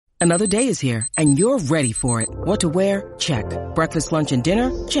Another day is here, and you're ready for it. What to wear? Check. Breakfast, lunch, and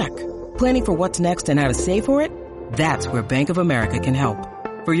dinner? Check. Planning for what's next and how to save for it? That's where Bank of America can help.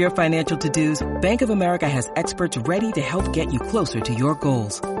 For your financial to-dos, Bank of America has experts ready to help get you closer to your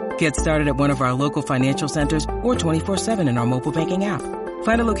goals. Get started at one of our local financial centers or 24/7 in our mobile banking app.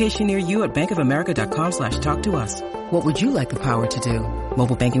 Find a location near you at bankofamerica.com/talktous. What would you like the power to do?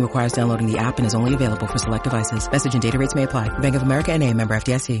 Mobile banking requires downloading the app and is only available for select devices. Message and data rates may apply. Bank of America N.A., member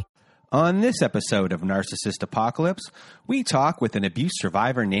FDIC. On this episode of Narcissist Apocalypse, we talk with an abuse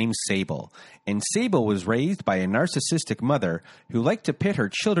survivor named Sable. And Sable was raised by a narcissistic mother who liked to pit her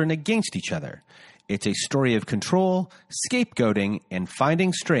children against each other. It's a story of control, scapegoating, and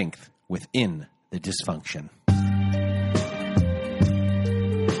finding strength within the dysfunction.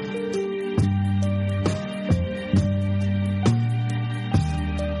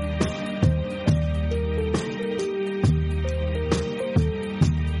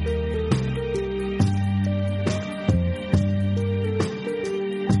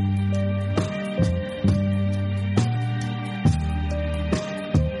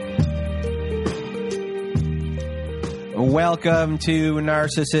 Welcome to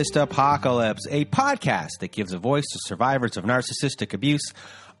Narcissist Apocalypse, a podcast that gives a voice to survivors of narcissistic abuse.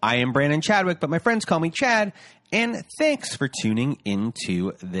 I am Brandon Chadwick, but my friends call me Chad, and thanks for tuning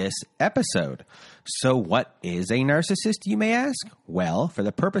into this episode. So what is a narcissist, you may ask? Well, for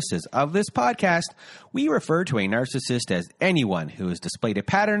the purposes of this podcast, we refer to a narcissist as anyone who has displayed a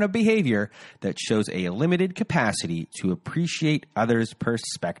pattern of behavior that shows a limited capacity to appreciate others'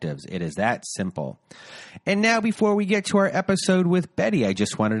 perspectives. It is that simple. And now, before we get to our episode with Betty, I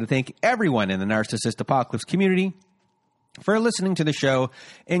just wanted to thank everyone in the Narcissist Apocalypse community for listening to the show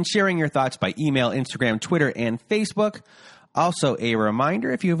and sharing your thoughts by email, Instagram, Twitter, and Facebook. Also, a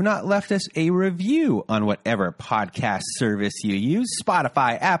reminder, if you have not left us a review on whatever podcast service you use,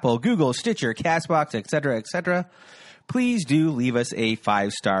 Spotify, Apple, Google, Stitcher, CastBox, etc., please do leave us a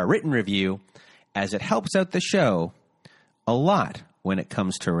 5-star written review, as it helps out the show a lot when it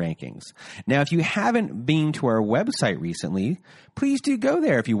comes to rankings. Now, if you haven't been to our website recently, please do go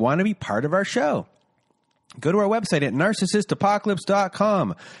there if you want to be part of our show. Go to our website at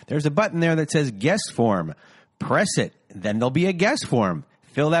narcissistapocalypse.com. There's a button there that says guest form. Press it. Then there'll be a guest form.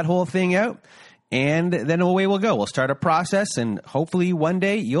 Fill that whole thing out, and then away we'll go. We'll start a process, and hopefully one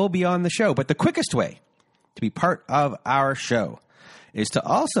day you'll be on the show. But the quickest way to be part of our show is to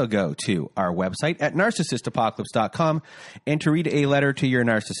also go to our website at narcissistapocalypse.com and to read a letter to your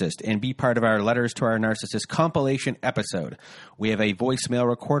narcissist and be part of our Letters to Our Narcissist compilation episode. We have a voicemail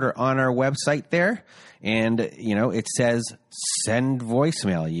recorder on our website there, and, it says send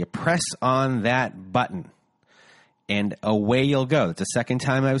voicemail. You press on that button, and away you'll go. That's the second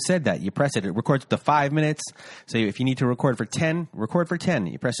time I've said that. You press it. It records to 5 minutes. So if you need to record for 10, record for 10.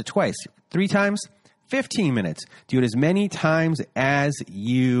 You press it twice. 3 times, 15 minutes. Do it as many times as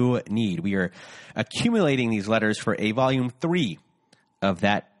you need. We are accumulating these letters for a volume 3 of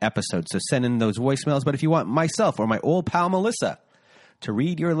that episode. So send in those voicemails. But if you want myself or my old pal Melissa to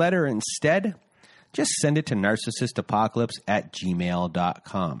read your letter instead, just send it to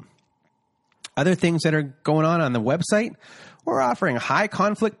narcissistapocalypse@gmail.com. Other things that are going on the website, we're offering high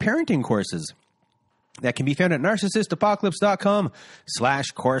conflict parenting courses that can be found at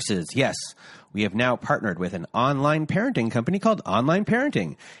narcissistapocalypse.com/courses. Yes, we have now partnered with an online parenting company called Online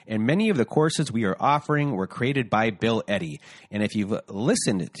Parenting, and many of the courses we are offering were created by Bill Eddy. And if you've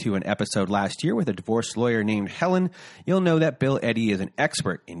listened to an episode last year with a divorce lawyer named Helen, you'll know that Bill Eddy is an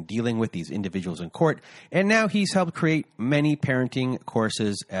expert in dealing with these individuals in court, and now he's helped create many parenting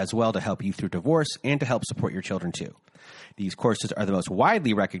courses as well to help you through divorce and to help support your children too. These courses are the most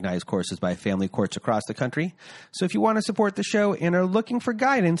widely recognized courses by family courts across the country. So if you want to support the show and are looking for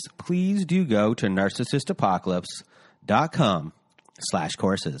guidance, please do go to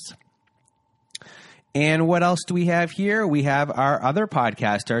narcissistapocalypse.com/courses. And what else do we have here? We have our other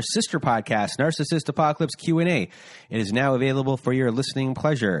podcast, our sister podcast, Narcissist Apocalypse Q&A. It is now available for your listening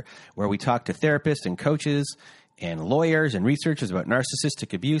pleasure, where we talk to therapists and coaches and lawyers and researchers about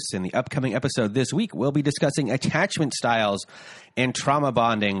narcissistic abuse. In the upcoming episode this week, we'll be discussing attachment styles and trauma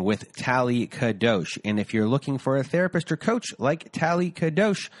bonding with Tali Kadosh. And if you're looking for a therapist or coach like Tali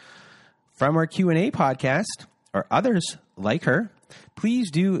Kadosh from our Q&A podcast or others like her,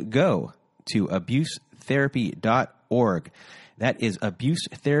 please do go to abusetherapy.org. That is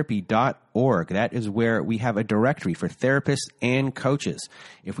abusetherapy.org. That is where we have a directory for therapists and coaches.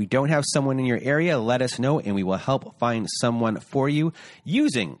 If we don't have someone in your area, let us know and we will help find someone for you.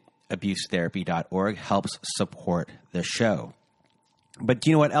 Using abusetherapy.org helps support the show. But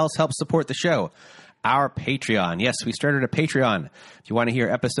do you know what else helps support the show? our Patreon. Yes, we started a Patreon. If you want to hear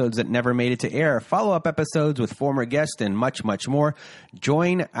episodes that never made it to air, follow-up episodes with former guests, and much, much more,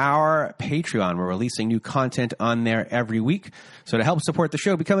 join our Patreon. We're releasing new content on there every week. So to help support the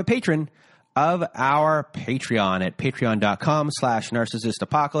show, become a patron of our Patreon at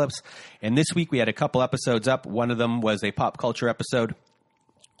patreon.com/narcissistapocalypse. And this week we had a couple episodes up. One of them was a pop culture episode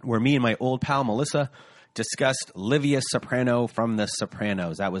where me and my old pal Melissa discussed Livia Soprano from The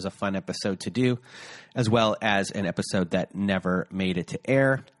Sopranos. That was a fun episode to do, as well as an episode that never made it to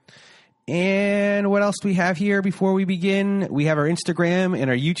air. And what else do we have here before we begin? We have our Instagram and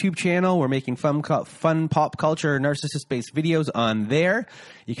our YouTube channel. We're making fun pop culture, narcissist-based videos on there.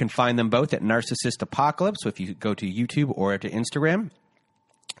 You can find them both at Narcissist Apocalypse, so if you go to YouTube or to Instagram.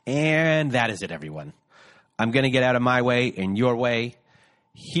 And that is it, everyone. I'm going to get out of my way and your way.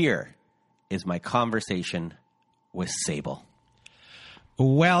 Here is my conversation with Sable.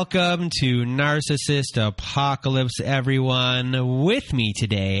 Welcome to Narcissist Apocalypse, everyone. With me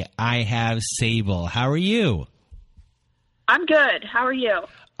today, I have Sable. How are you? I'm good. How are you?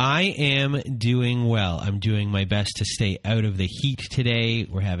 I am doing well. I'm doing my best to stay out of the heat today.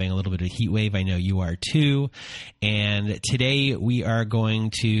 We're having a little bit of a heat wave. I know you are too. And today we are going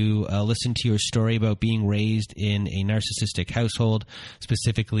to listen to your story about being raised in a narcissistic household,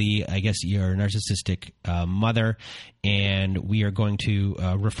 specifically, I guess, your narcissistic mother. And we are going to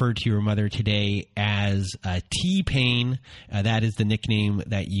refer to your mother today as T-Pain. That is the nickname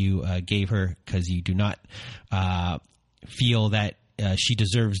that you gave her because you do not feel that she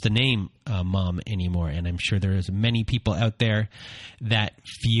deserves the name Mom anymore. And I'm sure there is many people out there that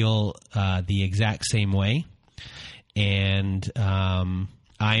feel the exact same way. And I'm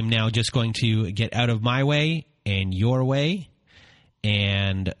now just going to get out of my way and your way.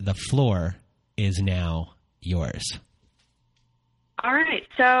 And the floor is now yours. All right.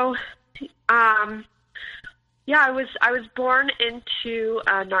 So, I was born into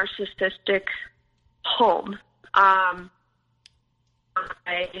a narcissistic home.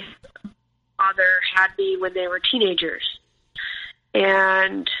 My father had me when they were teenagers,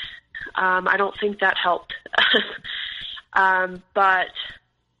 and I don't think that helped. But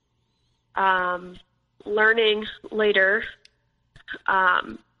learning later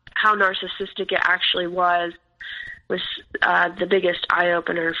how narcissistic it actually was the biggest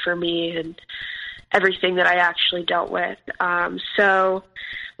eye-opener for me and everything that I actually dealt with. So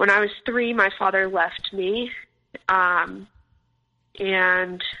when I was 3, my father left me.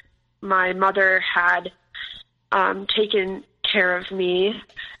 And my mother had taken care of me.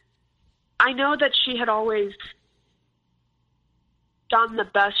 I know that she had always done the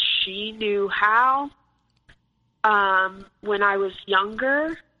best she knew how when I was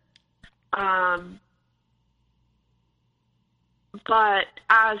younger. But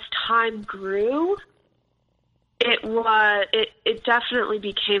as time grew, it definitely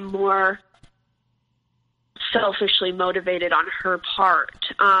became more selfishly motivated on her part.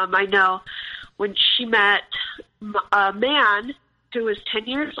 I know when she met a man who was 10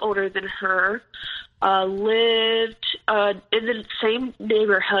 years older than her, lived in the same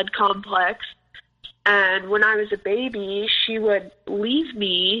neighborhood complex, and when I was a baby, she would leave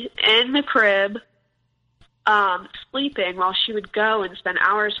me in the crib sleeping while she would go and spend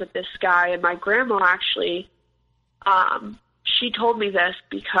hours with this guy. And my grandma actually, she told me this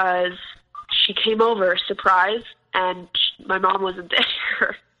because she came over, surprise, and my mom wasn't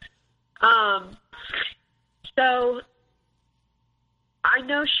there. So I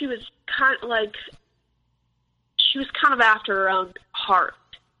know she was kind of after her own heart.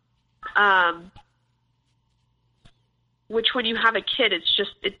 Which when you have a kid, it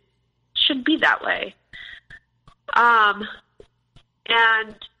shouldn't be that way. And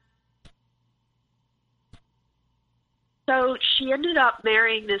so she ended up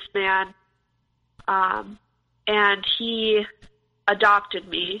marrying this man, and he adopted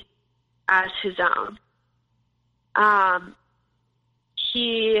me as his own.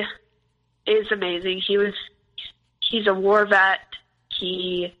 He is amazing. He's a war vet.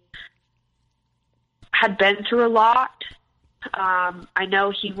 He had been through a lot. I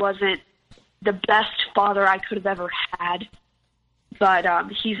know he wasn't the best father I could have ever had, but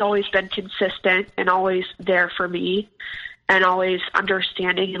he's always been consistent and always there for me and always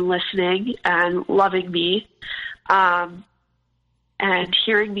understanding and listening and loving me and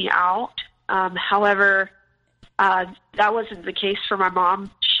hearing me out. However, that wasn't the case for my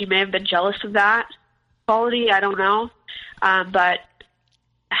mom. She may have been jealous of that quality. I don't know. But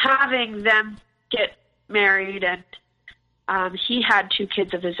having them get married, and he had 2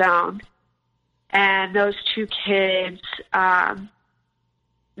 kids of his own. And those 2 kids,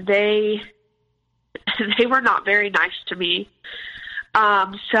 they they were not very nice to me.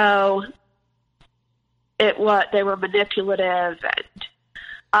 So they were manipulative,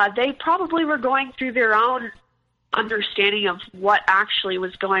 and they probably were going through their own understanding of what actually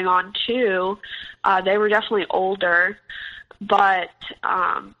was going on too. They were definitely older, but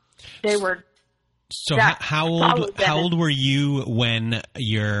they were. So how old were you when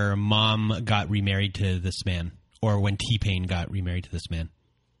your mom got remarried to this man, or when T-Pain got remarried to this man?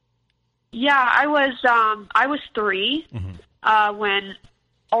 Yeah, I was 3 when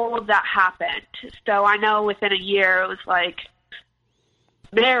all of that happened. So I know within a year it was like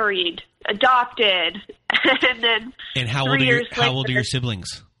married, adopted, and then how old are your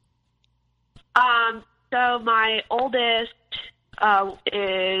siblings? So my oldest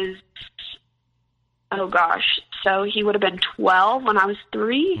is, oh gosh, so he would have been 12 when I was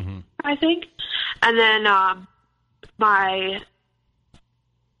 3, I think. And then my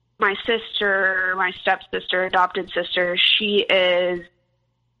sister, my stepsister, adopted sister, she is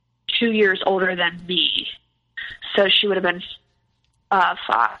 2 years older than me. So she would have been 5.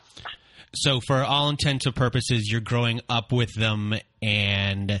 So for all intents and purposes, you're growing up with them,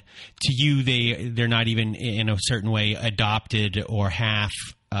 and to you, they're not even in a certain way adopted or half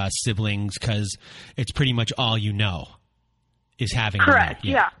siblings, because it's pretty much all you know is having correct.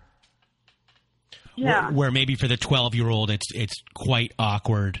 them. Yeah. Where maybe for the 12-year-old, it's quite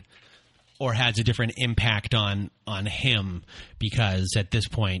awkward, or has a different impact on him, because at this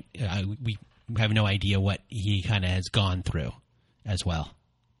point we have no idea what he kind of has gone through as well.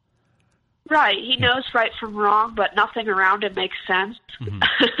 Right. He knows right from wrong, but nothing around him makes sense.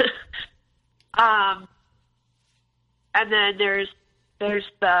 And then there's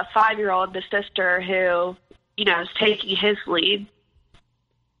the 5-year-old, the sister, who, is taking his lead.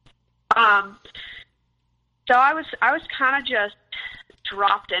 So I was kind of just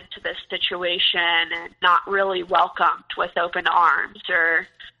dropped into this situation and not really welcomed with open arms, or,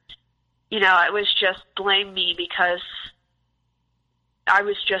 it was just blame me because I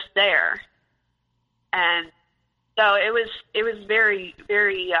was just there. And so it was very,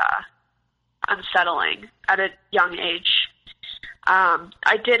 very unsettling at a young age.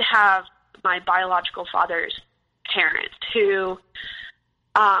 I did have my biological father's parents who,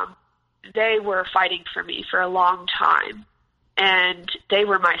 they were fighting for me for a long time, and they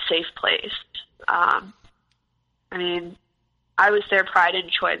were my safe place. I was their pride and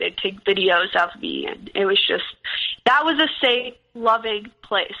joy. They'd take videos of me, and it was just, that was a safe, loving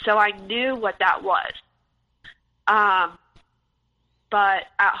place. So I knew what that was. But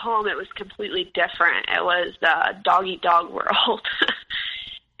at home, it was completely different. It was a dog-eat-dog world.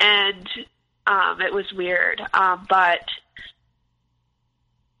 And it was weird. But,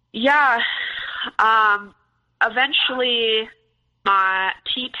 yeah, eventually my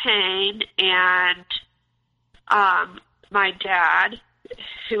T-Pain and my dad,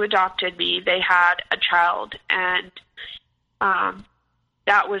 who adopted me, they had a child. And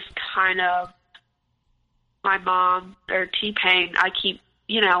that was kind of my mom, or T-Pain.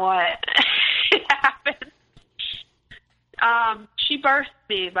 You know what? It happened. She birthed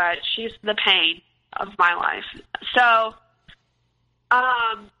me, but she's the pain of my life. So,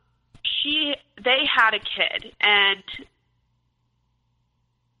 they had a kid, and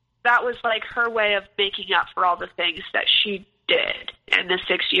that was like her way of making up for all the things that she did in the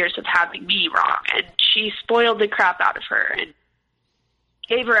 6 years of having me wrong. And she spoiled the crap out of her and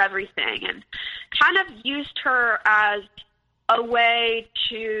gave her everything, and kind of used her as a way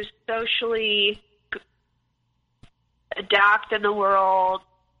to socially adapt in the world.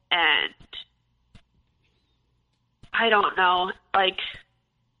 And I don't know,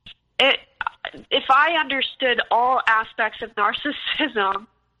 if I understood all aspects of narcissism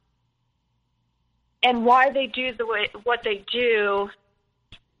and why they do what they do,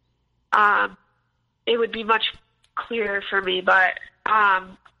 it would be much clearer for me. But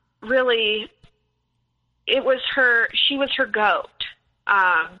really, it was she was her goat.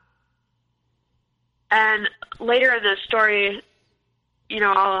 And later in the story,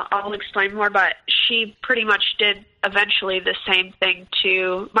 I'll explain more, but she pretty much did eventually the same thing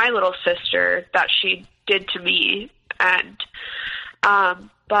to my little sister that she did to me. And,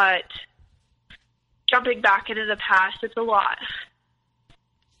 but jumping back into the past, it's a lot.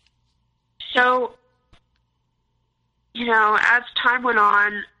 So, as time went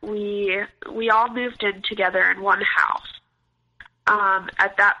on, we all moved in together in one house.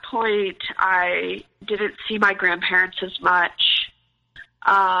 At that point, I didn't see my grandparents as much.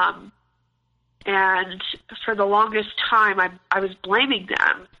 And for the longest time, I was blaming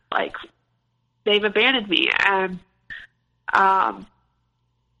them, like they've abandoned me. And,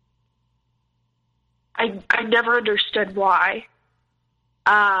 I never understood why.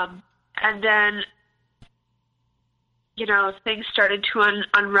 And then, you know, things started to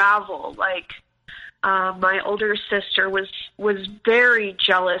unravel. Like, my older sister was very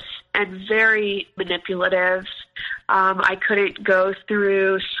jealous and very manipulative. I couldn't go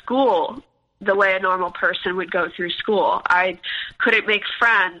through school the way a normal person would go through school. I couldn't make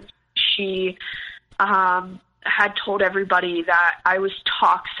friends. She had told everybody that I was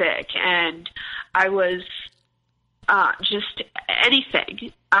toxic and I was just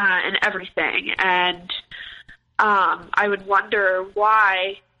anything and everything. And I would wonder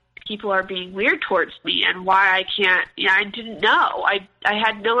why people are being weird towards me and why I can't, you know, I didn't know. I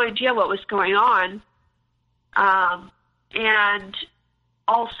had no idea what was going on. And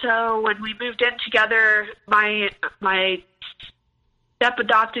also when we moved in together, my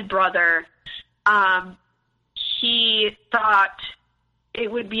step-adopted brother, he thought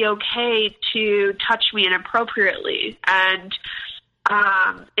it would be okay to touch me inappropriately. And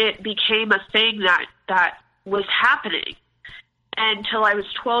it became a thing that was happening until I was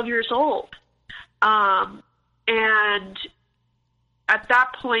 12 years old. And at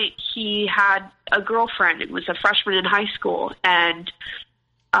that point, he had a girlfriend and was a freshman in high school, and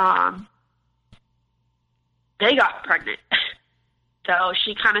they got pregnant. So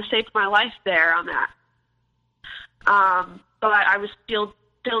she kind of saved my life there on that. But I was still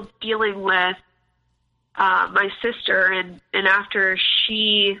dealing with my sister, and after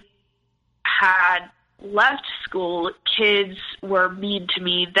she had left school, kids were mean to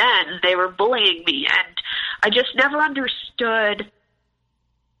me then. They were bullying me, and I just never understood,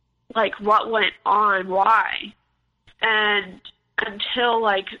 like, what went on, why. And until,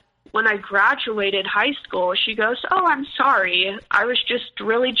 like, when I graduated high school, she goes, "Oh, I'm sorry. I was just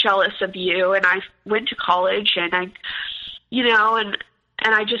really jealous of you, and I went to college, and I, you know, and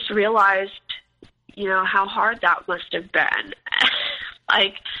I just realized, you know, how hard that must have been."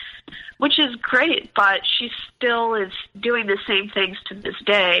 Like, which is great, but she still is doing the same things to this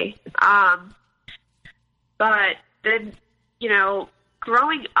day. But then, you know,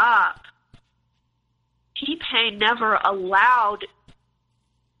 growing up, T-Pain never allowed,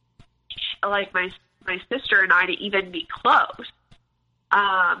 like, my sister and I to even be close.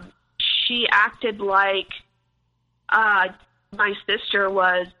 She acted like my sister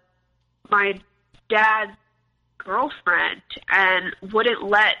was my dad's girlfriend and wouldn't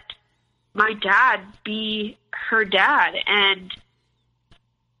let my dad be her dad, and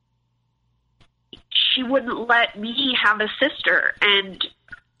she wouldn't let me have a sister, and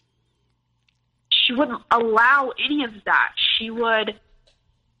she wouldn't allow any of that. She would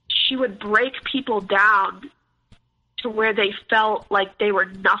break people down to where they felt like they were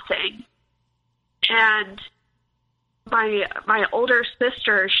nothing. And my older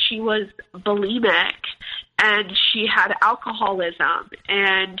sister, she was bulimic, and she had alcoholism,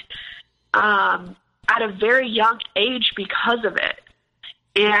 and at a very young age because of it.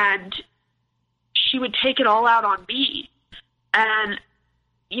 And she would take it all out on me. And,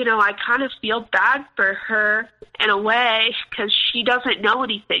 you know, I kind of feel bad for her in a way because she doesn't know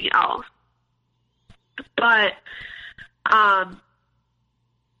anything else. But,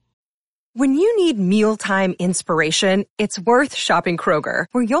 when you need mealtime inspiration, it's worth shopping Kroger,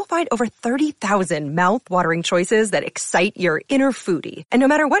 where you'll find over 30,000 mouth-watering choices that excite your inner foodie. And no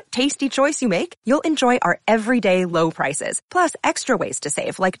matter what tasty choice you make, you'll enjoy our everyday low prices, plus extra ways to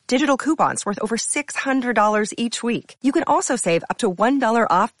save, like digital coupons worth over $600 each week. You can also save up to $1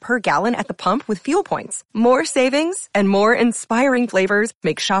 off per gallon at the pump with fuel points. More savings and more inspiring flavors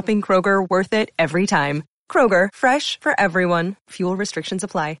make shopping Kroger worth it every time. Kroger, fresh for everyone. Fuel restrictions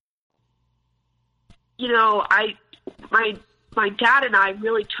apply. You know, my dad and I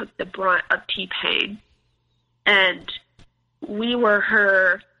really took the brunt of T-Pain, and we were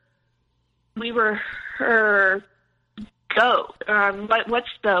her goat. What's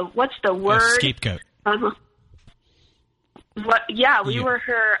the word? Scapegoat. We were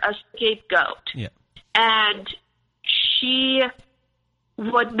her a scapegoat. Yeah. And she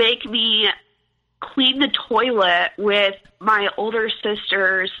would make me clean the toilet with my older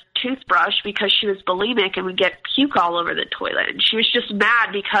sister's toothbrush because she was bulimic and would get puke all over the toilet. And she was just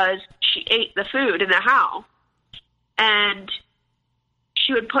mad because she ate the food in the house. And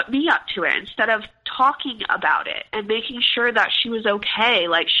she would put me up to it instead of talking about it and making sure that she was okay.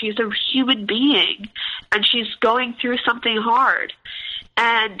 Like, she's a human being and she's going through something hard.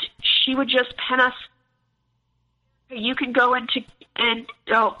 And she would just pen us. You can go into, and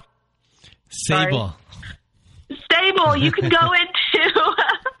Sable. Stable. You can go into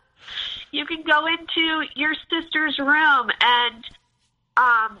you can go into your sister's room and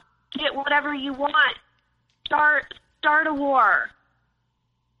get whatever you want start a war.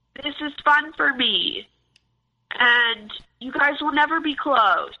 This is fun for me. And you guys will never be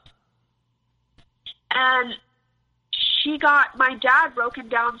close. And she got my dad broken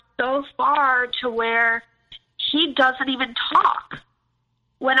down so far to where he doesn't even talk.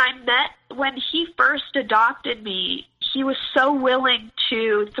 When he first adopted me, he was so willing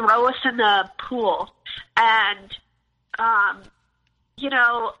to throw us in the pool and,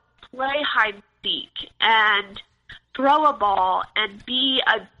 play hide and seek and throw a ball and be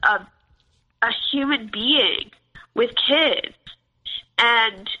a human being with kids.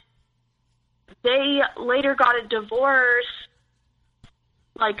 And they later got a divorce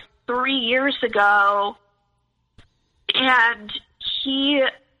like 3 years ago. And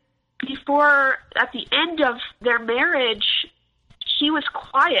at the end of their marriage, he was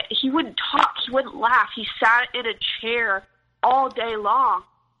quiet. He wouldn't talk. He wouldn't laugh. He sat in a chair all day long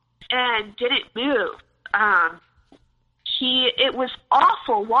and didn't move. It was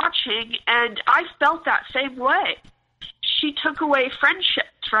awful watching, and I felt that same way. She took away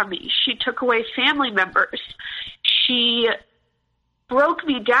friendships from me. She took away family members. She broke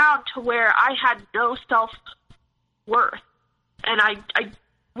me down to where I had no self-worth. And I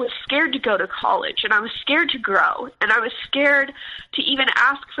was scared to go to college, and I was scared to grow, and I was scared to even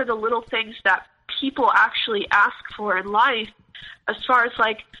ask for the little things that people actually ask for in life, as far as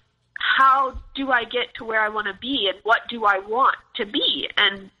like, how do I get to where I want to be, and what do I want to be,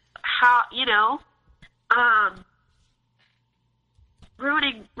 and how,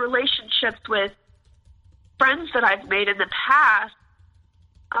 ruining relationships with friends that I've made in the past,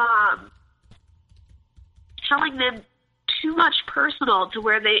 telling them too much personal to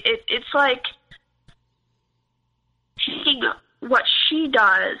where it's like taking what she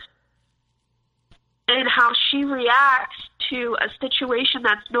does and how she reacts to a situation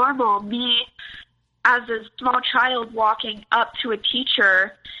that's normal. Me, as a small child, walking up to a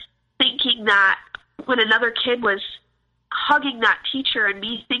teacher, thinking that when another kid was hugging that teacher, and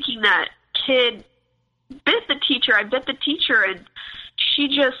me thinking that kid bit the teacher, I bit the teacher, and she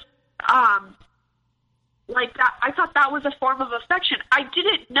just, like that, I thought that was a form of affection. I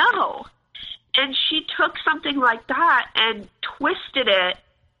didn't know. And she took something like that and twisted it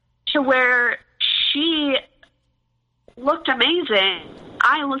to where she looked amazing.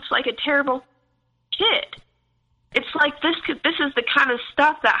 I looked like a terrible kid. It's like this is the kind of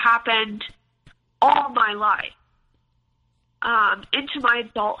stuff that happened all my life, into my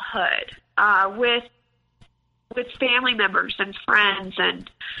adulthood, with family members and friends, and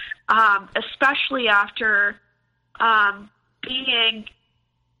especially after being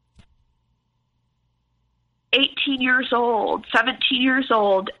 18 years old, 17 years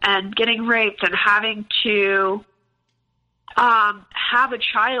old, and getting raped and having to have a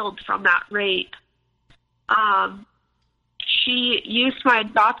child from that rape. She used my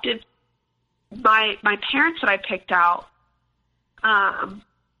parents that I picked out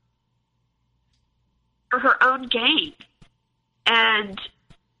for her own gain, and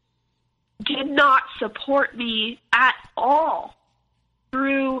did not support me at all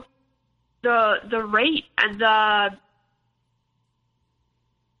through the rape and the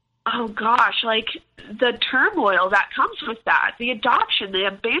turmoil that comes with that, the adoption, the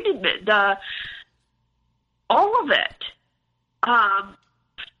abandonment, all of it.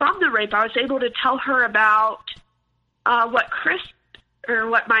 From the rape, I was able to tell her about what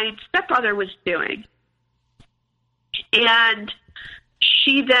my stepbrother was doing. And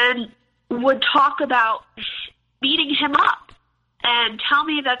she then would talk about beating him up and tell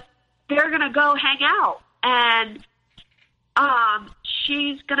me that they're going to go hang out, and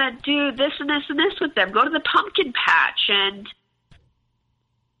she's going to do this and this and this with them, go to the pumpkin patch and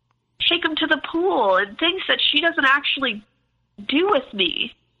take them to the pool, and things that she doesn't actually do with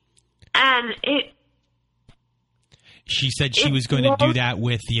me. And she said she was going to do that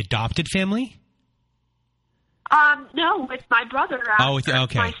with the adopted family? No, with my brother.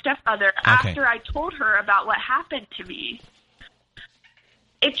 Okay. My stepbrother. Okay. After I told her about what happened to me,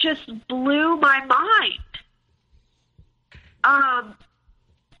 it just blew my mind.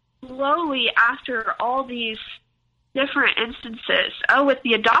 Slowly, after all these different instances, with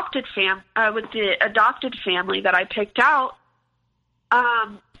the adopted family that I picked out,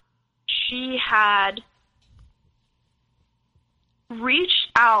 she had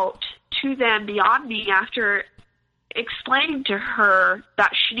reached out to them beyond me after explaining to her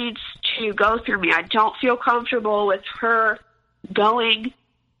that she needs to go through me. I don't feel comfortable with her going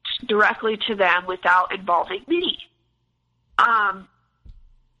directly to them without involving me.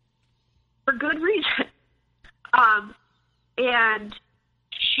 For good reason. And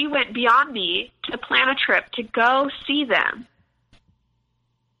she went beyond me to plan a trip to go see them.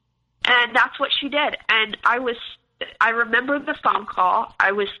 And that's what she did. And I remember the phone call.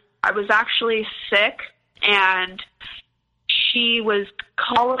 I was actually sick, and she was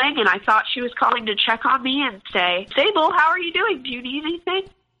calling, and I thought she was calling to check on me and say, Sable, how are you doing? Do you need anything?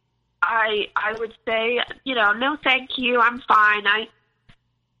 I would say, no, thank you. I'm fine.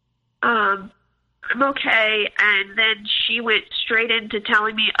 I'm okay. And then she went straight into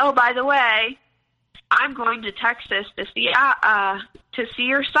telling me, oh, by the way, I'm going to Texas to see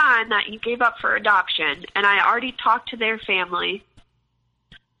your son that you gave up for adoption. And I already talked to their family.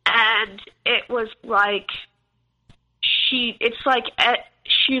 And it was like, she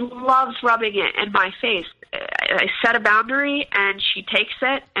loves rubbing it in my face. I set a boundary, and she takes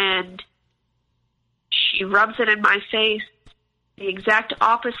it, and she rubs it in my face, the exact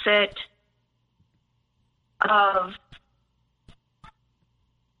opposite of,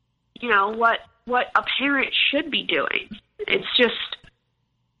 what a parent should be doing. It's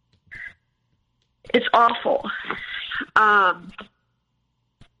awful.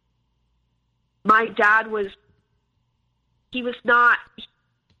 My dad was not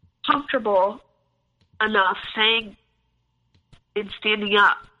comfortable enough saying and standing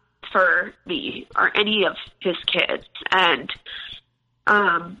up for me or any of his kids. And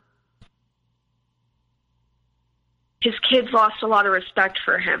his kids lost a lot of respect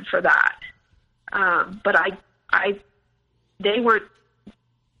for him for that. But they weren't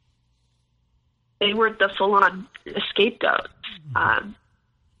the full-on scapegoats.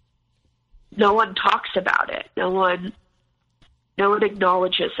 No one talks about it. No one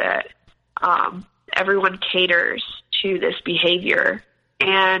acknowledges it. Everyone caters to this behavior,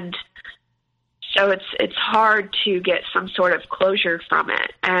 and so it's hard to get some sort of closure from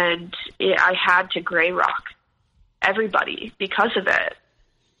it. And I had to gray rock everybody because of it.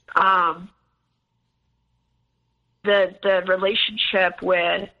 The relationship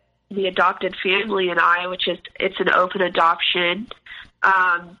with the adopted family and I, which is, it's an open adoption.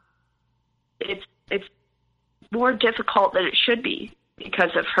 It's more difficult than it should be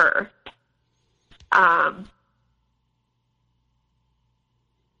because of her.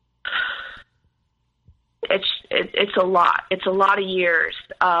 It's a lot. It's a lot of years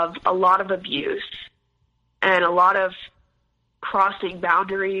of a lot of abuse and a lot of crossing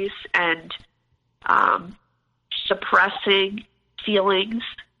boundaries and suppressing feelings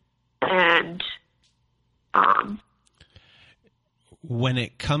and when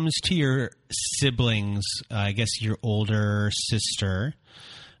it comes to your siblings, I guess your older sister,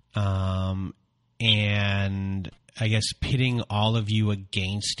 and I guess pitting all of you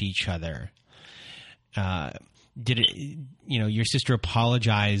against each other, did it, your sister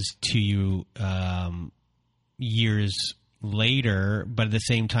apologized to you years later, but at the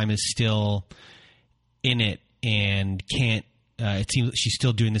same time is still in it and can't, it seems she's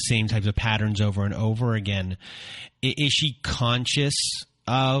still doing the same types of patterns over and over again. Is she conscious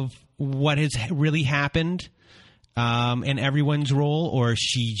of what has really happened in everyone's role, or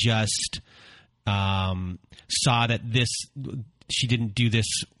she just saw that she didn't do this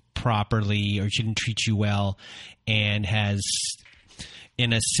properly or she didn't treat you well and has,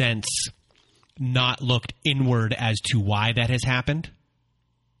 in a sense, not looked inward as to why that has happened?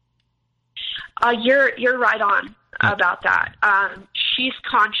 You're right on about that. She's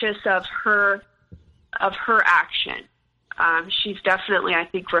conscious of her action. She's definitely, I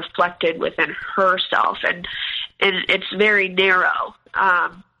think, reflected within herself, and it's very narrow.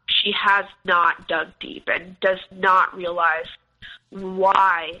 She has not dug deep and does not realize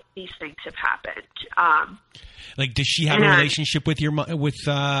why these things have happened. Does she have a relationship with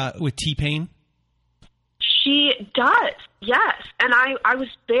with T-Pain? She does, yes. And I was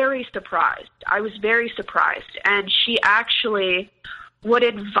very surprised. And she actually would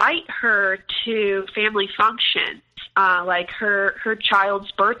invite her to family functions, like her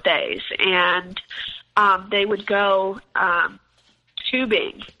child's birthdays. And they would go snow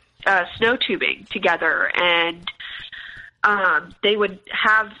tubing together. And they would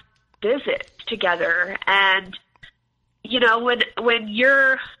have visits together. And,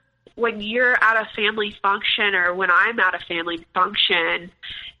 when you're at a family function, or when I'm at a family function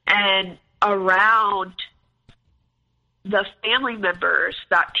and around the family members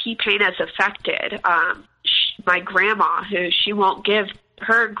that T-Pain has affected, my grandma, who she won't give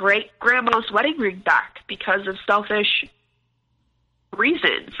her great grandma's wedding ring back because of selfish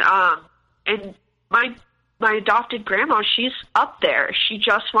reasons. And my adopted grandma, she's up there. She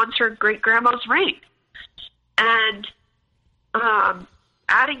just wants her great grandma's ring. And,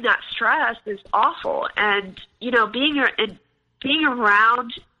 adding that stress is awful. And, being being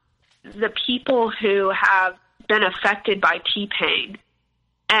around the people who have been affected by T-Pain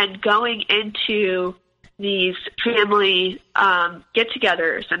and going into these family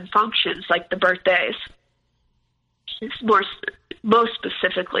get-togethers and functions like the birthdays, most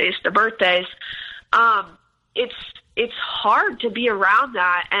specifically it's the birthdays, it's hard to be around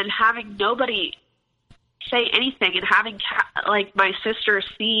that and having nobody say anything and having like my sister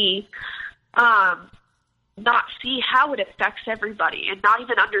not see how it affects everybody and not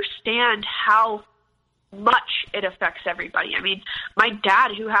even understand how much it affects everybody. I mean, my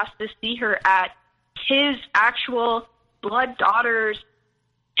dad, who has to see her at his actual blood daughters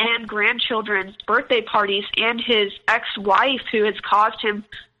and grandchildren's birthday parties, and his ex-wife, who has caused him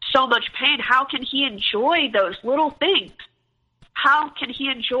so much pain, how can he enjoy those little things? How can he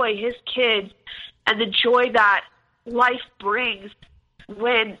enjoy his kids and the joy that life brings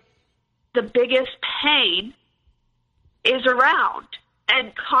when the biggest pain is around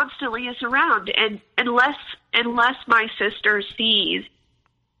and constantly is around? And unless my sister sees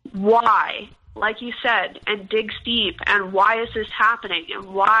why, like you said, and digs deep, and why is this happening,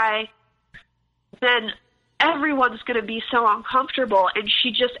 and why, then everyone's going to be so uncomfortable, and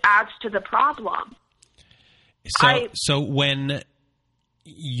she just adds to the problem. So when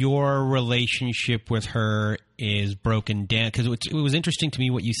your relationship with her is broken down, because it was interesting to me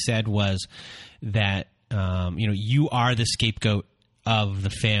what you said was that you are the scapegoat of the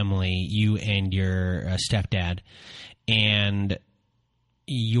family, you and your stepdad, and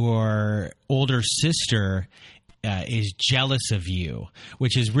your older sister is jealous of you,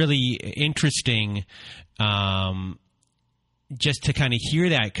 which is really interesting, just to kind of hear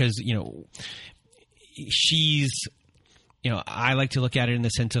that, because she's, I like to look at it in the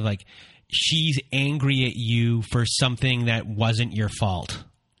sense of like, she's angry at you for something that wasn't your fault,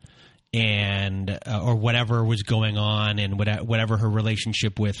 and or whatever was going on, and whatever her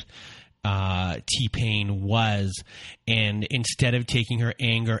relationship with T-Pain was, and instead of taking her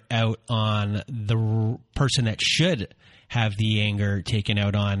anger out on the person that should have the anger taken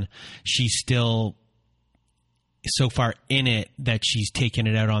out on, she's still so far in it that she's taken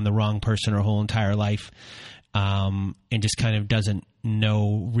it out on the wrong person her whole entire life, and just kind of doesn't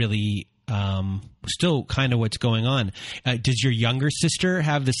know really still kind of what's going on. Does your younger sister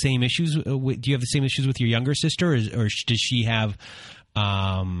have the same issues? Do you have the same issues with your younger sister, or does she have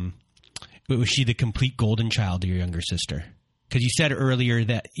was she the complete golden child to your younger sister? Because you said earlier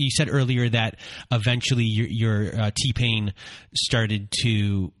that eventually your T-Pain started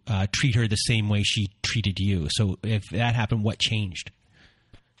to treat her the same way she treated you. So if that happened, what changed?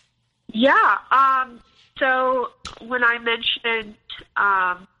 Yeah. So when I mentioned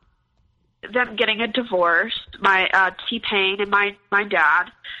them getting a divorce, my T-Pain and my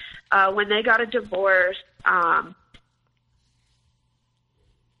dad, when they got a divorce,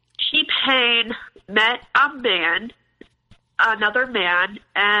 T-Pain met another man,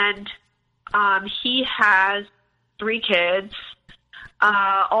 and he has 3 kids,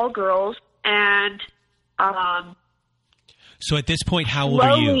 all girls, and so at this point, how old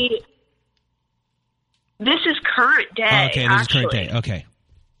are you? This is current day. Oh, okay, this is current day. Okay.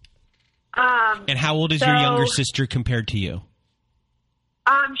 And how old is your younger sister compared to you?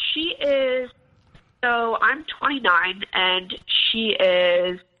 She is, so I'm 29 and she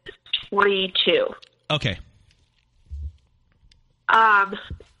is 22. Okay.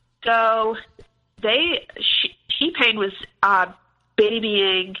 So T-Pain was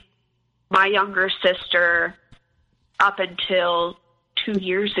babying my younger sister up until 2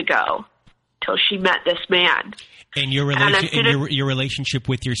 years ago, till she met this man. And your your relationship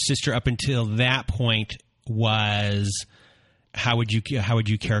with your sister up until that point was, how would you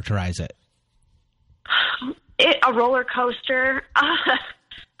characterize it? A roller coaster.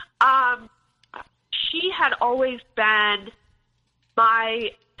 She had always been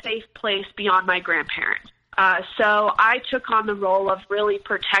my safe place beyond my grandparents. So I took on the role of really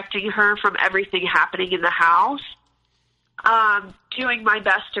protecting her from everything happening in the house, doing my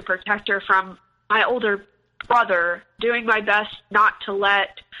best to protect her from my older brother, doing my best not to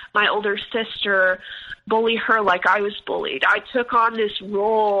let my older sister bully her like I was bullied. I took on this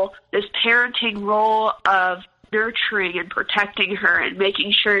role, this parenting role of nurturing and protecting her and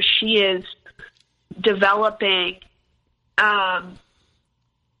making sure she is developing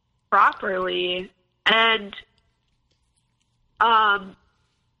properly, and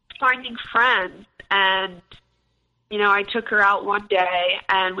finding friends. And I took her out one day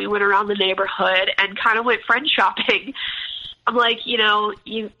and we went around the neighborhood and kind of went friend shopping. I'm like,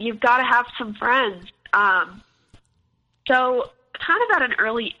 you've got to have some friends. So kind of at an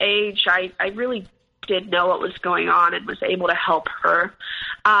early age, I really did know what was going on and was able to help her.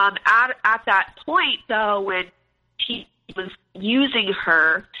 At that point, though, when he was using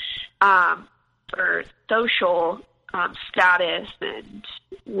her for social status and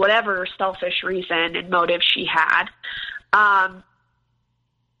whatever selfish reason and motive she had, my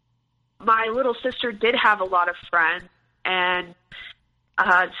little sister did have a lot of friends, and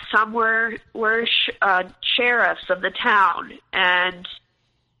some were sheriffs of the town and,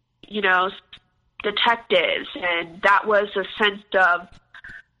 you know, detectives, and that was a sense of,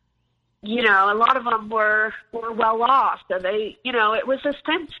 you know, a lot of them were well off, so they, you know, it was a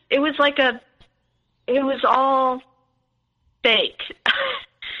sense, it was all fake.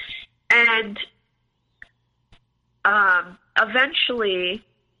 And eventually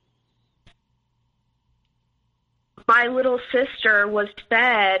my little sister was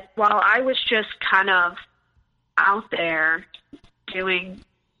fed while I was just kind of out there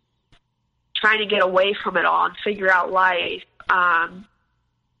trying to get away from it all and figure out life.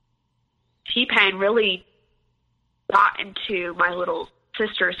 T-Pain really got into my little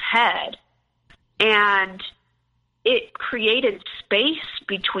sister's head, and it created space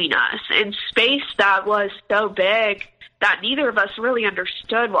between us, and space that was so big that neither of us really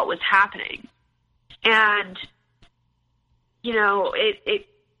understood what was happening. And, you know, it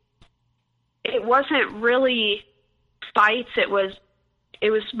wasn't really fights. It was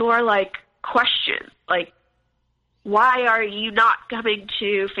more like questions, like, why are you not coming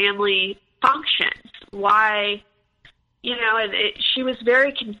to family functions? Why, you know, she was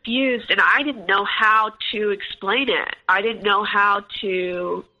very confused, and I didn't know how to explain it. I didn't know how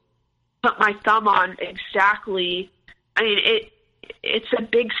to put my thumb on exactly. I mean, it's a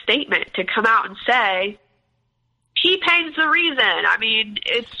big statement to come out and say, T-Pain's the reason. I mean,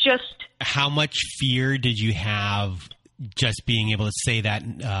 it's just... How much fear did you have just being able to say that,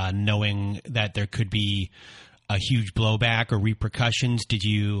 knowing that there could be a huge blowback or repercussions?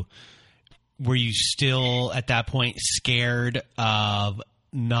 Were you still at that point scared of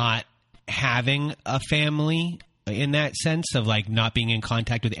not having a family in that sense, of like not being in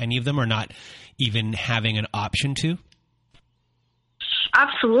contact with any of them or not even having an option to?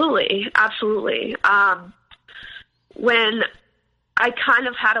 Absolutely. Absolutely. When I kind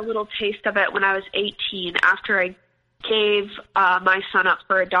of had a little taste of it when I was 18, after I gave my son up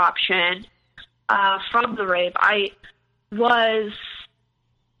for adoption from the rape, I was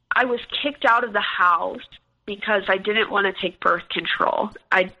kicked out of the house because I didn't want to take birth control.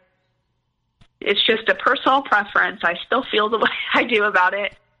 It's just a personal preference. I still feel the way I do about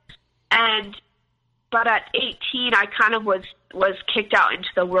it. But at 18, I kind of was kicked out into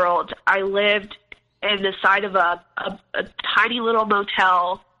the world. I lived in the side of a tiny little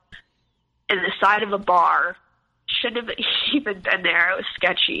motel in the side of a bar. Shouldn't have even been there. It was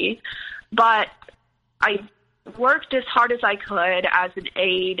sketchy. But I worked as hard as I could as an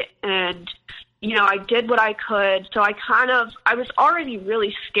aide, and, you know, I did what I could. So I was already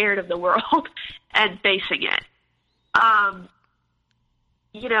really scared of the world and facing it.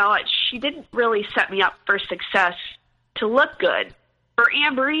 You know, she didn't really set me up for success to look good, or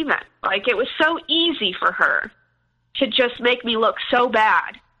Amber even. Like, it was so easy for her to just make me look so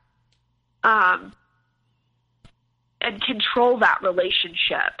bad, and control that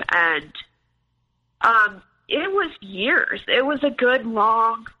relationship. And it was years. It was a good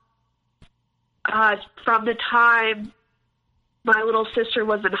long, from the time my little sister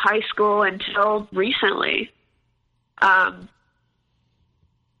was in high school until recently.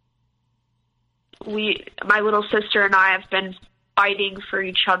 My little sister and I have been fighting for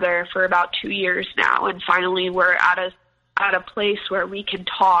each other for about 2 years now, and finally we're at a place where we can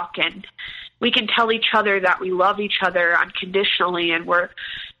talk and we can tell each other that we love each other unconditionally, and we're,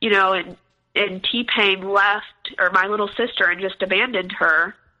 you know, and T-Pain left, or my little sister, and just abandoned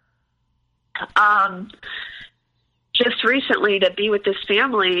her just recently to be with this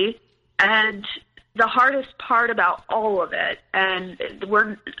family. And the hardest part about all of it, and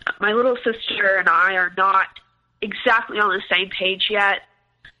my little sister and I are not exactly on the same page yet,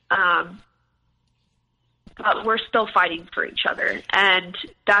 but we're still fighting for each other, and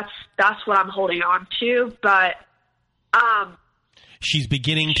that's what I'm holding on to. But she's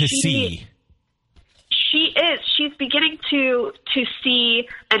beginning to see. She's beginning to see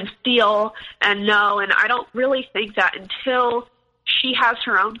and feel and know, and I don't really think that until she has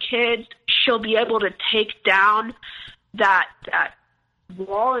her own kids, she'll be able to take down that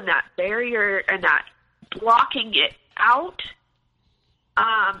wall and that barrier and that blocking it out.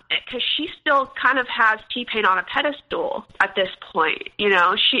 Because she still kind of has T-Pain on a pedestal at this point. You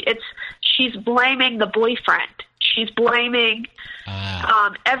know, she's blaming the boyfriend. She's blaming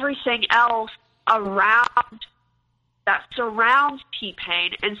everything else around that surrounds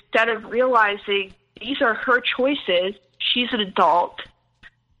T-Pain instead of realizing these are her choices. She's an adult.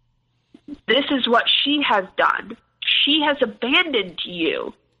 This is what she has done. She has abandoned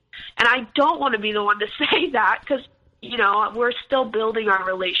you. And I don't want to be the one to say that because, you know, we're still building our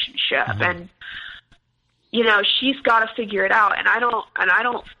relationship and, you know, she's got to figure it out. And I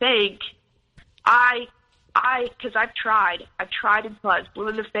don't think because I've tried until I was blue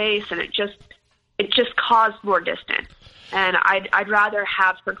in the face, and it just caused more distance. And I'd rather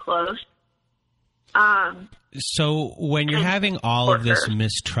have her close. So when you're having all of this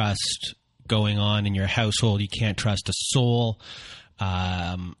mistrust going on in your household, you can't trust a soul,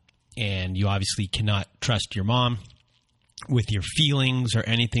 and you obviously cannot trust your mom with your feelings or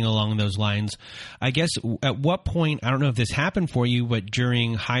anything along those lines. I guess at what point, I don't know if this happened for you, but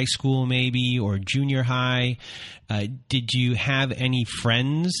during high school maybe or junior high, did you have any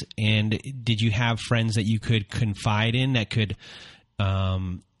friends, and did you have friends that you could confide in that could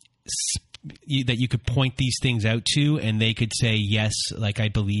that you could point these things out to and they could say, yes, like, I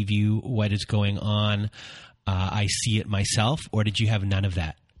believe you, what is going on, I see it myself? Or did you have none of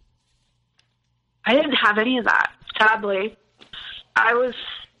that? I didn't have any of that. Sadly, I was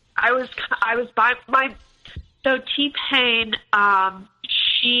by my, so T-Pain,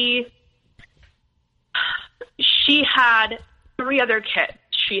 she had 3 other kids.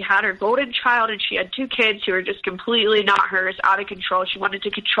 She had her golden child, and she had 2 kids who were just completely not hers, out of control. She wanted to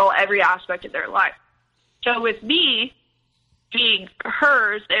control every aspect of their life. So with me being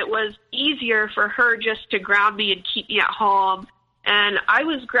hers, it was easier for her just to ground me and keep me at home. And I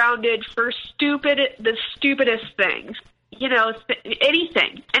was grounded for the stupidest things, you know,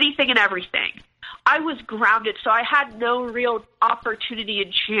 anything and everything. I was grounded, so I had no real opportunity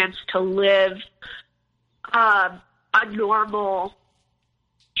and chance to live a normal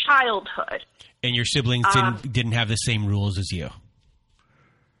childhood. And your siblings didn't have the same rules as you?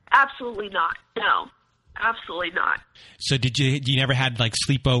 Absolutely not. No, absolutely not. So you never had like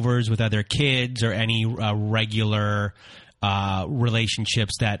sleepovers with other kids or any regular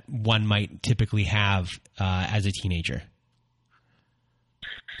relationships that one might typically have as a teenager?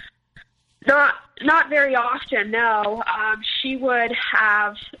 Not very often, no. She would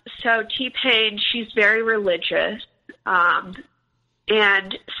have, so T-Pain, she's very religious, and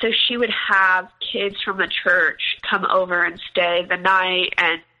so she would have kids from the church come over and stay the night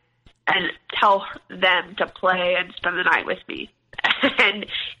and tell them to play and spend the night with me. And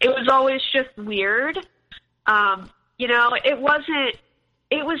it was always just weird. You know, it was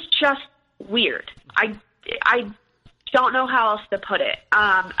just weird. I don't know how else to put it.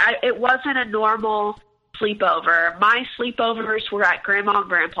 It wasn't a normal sleepover. My sleepovers were at Grandma and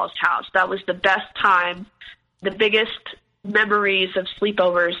Grandpa's house. That was the best time, the biggest memories of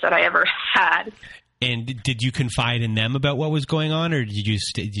sleepovers that I ever had. And did you confide in them about what was going on, or did you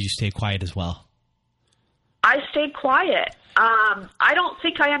stay quiet as well? I stayed quiet. I don't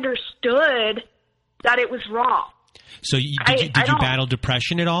think I understood that it was wrong. So did you battle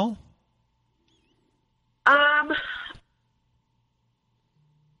depression at all?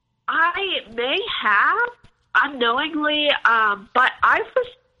 I may have unknowingly, but I was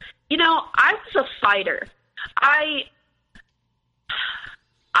a fighter. I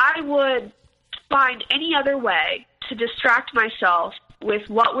would find any other way to distract myself with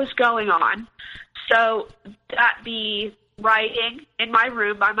what was going on. So that be writing in my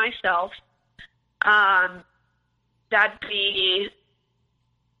room by myself. That'd be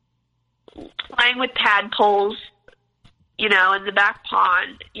playing with tadpoles, you know, in the back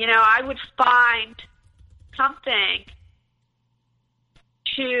pond. You know, I would find something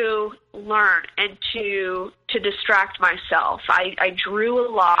to learn and to distract myself. I drew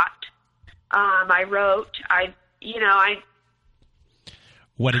a lot. I wrote.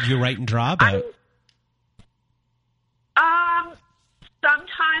 What did you write and draw about?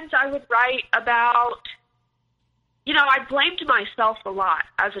 Sometimes I would write about, you know, I blamed myself a lot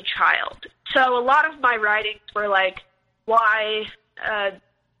as a child. So a lot of my writings were like why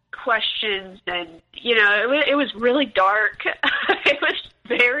questions, and, you know, it was really dark. It was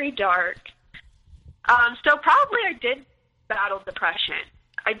very dark. So probably I did battle depression.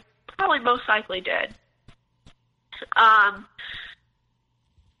 I probably most likely did.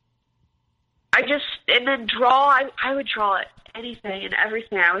 And then draw, I would draw anything and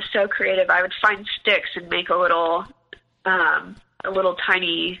everything. I was so creative. I would find sticks and make a little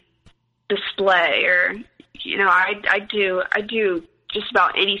tiny display, or, you know, I do just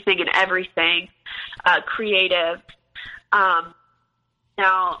about anything and everything, creative.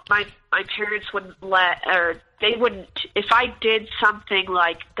 Now, my parents wouldn't let, or they wouldn't, if I did something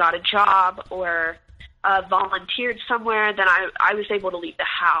like got a job or volunteered somewhere, then I was able to leave the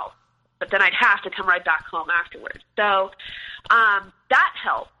house. But then I'd have to come right back home afterwards. So that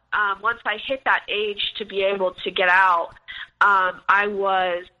helped. Once I hit that age to be able to get out, I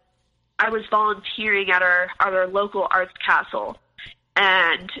was volunteering at our local arts castle,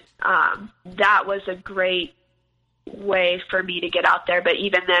 and that was a great way for me to get out there. But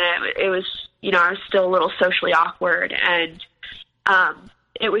even then, it was, I was still a little socially awkward, and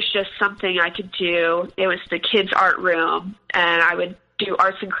it was just something I could do. It was the kids' art room, and I would do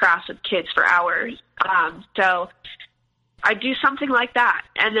arts and crafts with kids for hours. So I'd do something like that,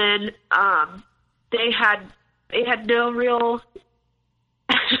 and then they had no real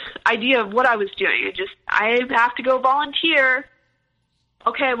idea of what I was doing. I have to go volunteer.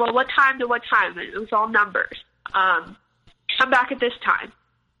 Okay, well, what time to what time? It was all numbers. Come back at this time.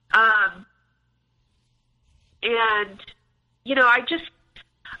 And,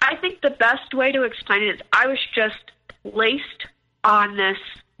 I think the best way to explain it is I was just laced on this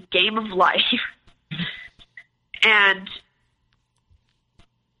game of life. And,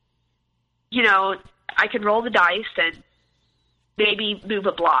 I could roll the dice and maybe move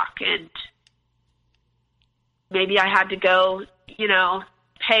a block, and maybe I had to go,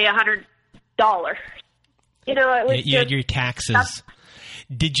 pay $100. It was you had your taxes.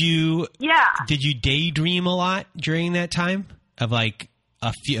 Did you daydream a lot during that time of like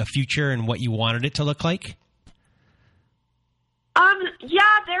a future and what you wanted it to look like?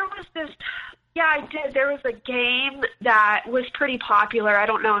 There was this. Yeah, I did. There was a game that was pretty popular. I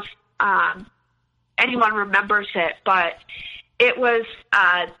don't know if anyone remembers it, but it was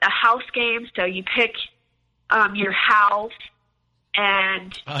a house game. So you pick your house,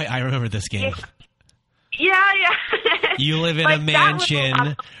 and I remember this game. Yeah. You live in a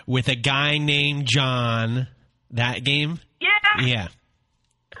mansion with a guy named John. That game? Yeah.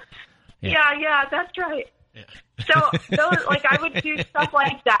 Yeah, that's right. Yeah. So I would do stuff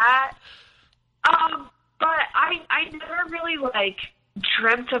like that. But I never really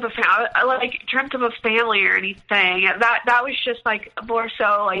dreamt of a family or anything. That was just more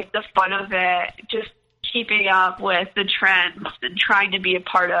so the fun of it, just keeping up with the trends and trying to be a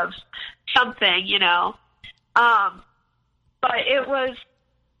part of something, But it was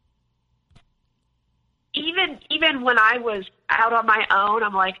even when I was out on my own,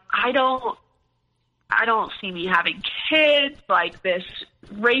 I'm like, I don't see me having kids. This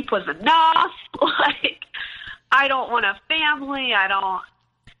rape was enough. I don't want a family. I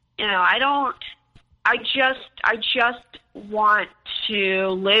just want to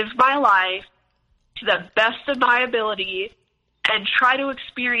live my life to the best of my ability and try to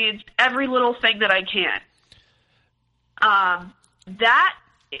experience every little thing that I can. That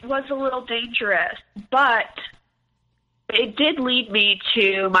was a little dangerous, but it did lead me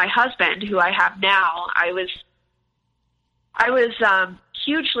to my husband, who I have now. I was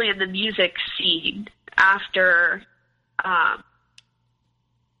hugely in the music scene after I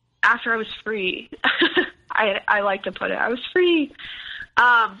was free. I like to put it. I was free.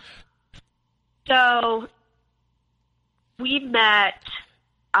 So we met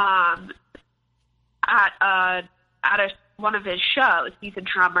at one of his shows. He's a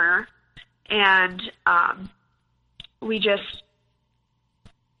drummer, and he didn't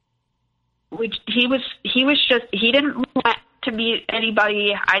want to meet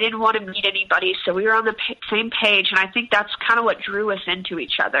anybody. I didn't want to meet anybody, so we were on the same page, and I think that's kind of what drew us into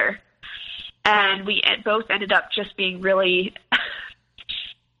each other. And we both ended up just being really,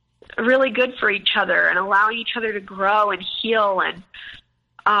 really good for each other and allowing each other to grow and heal. And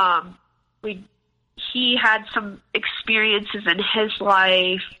he had some experiences in his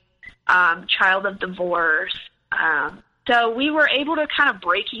life, child of divorce. So we were able to kind of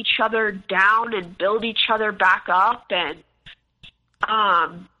break each other down and build each other back up. And,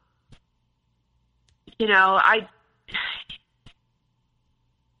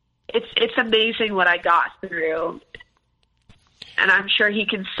 it's amazing what I got through. And I'm sure he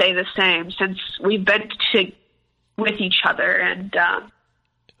can say the same, since we've been with each other. And,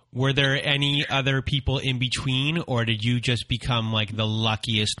 were there any other people in between, or did you just become the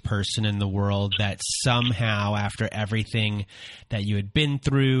luckiest person in the world that somehow, after everything that you had been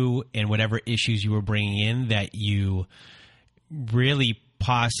through and whatever issues you were bringing in, that you really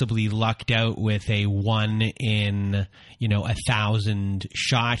possibly lucked out with a 1 in 1,000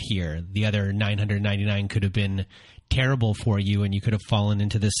 shot here? The other 999 could have been terrible for you, and you could have fallen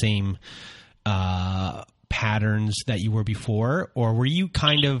into the same patterns that you were before? Or were you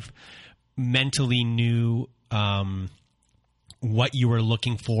kind of mentally knew what you were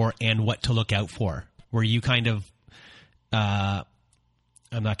looking for and what to look out for? Were you kind of, I'm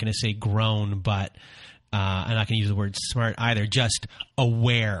not going to say grown, but I'm not going to use the word smart either, just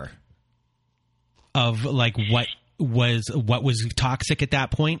aware of like what was toxic at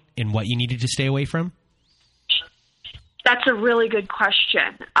that point and what you needed to stay away from? That's a really good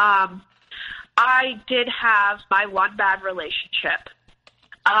question. I did have my one bad relationship.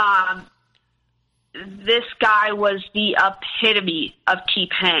 This guy was the epitome of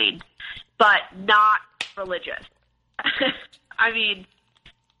T-Pain, but not religious. I mean,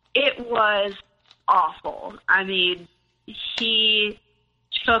 it was awful. I mean, he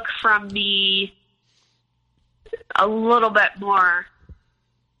took from me a little bit more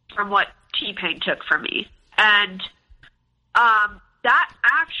from what T-Pain took from me. And that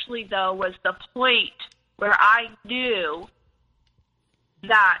actually, though, was the point where I knew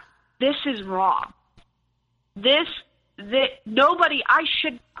that this is wrong. I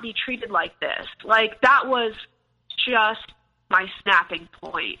should be treated like this. Like, that was just my snapping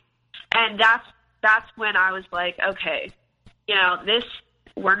point. And that's when I was like, okay, I'm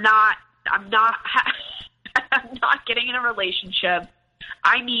not getting in a relationship.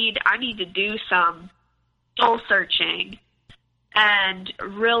 I need to do some soul searching and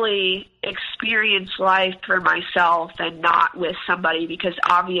really experience life for myself and not with somebody, because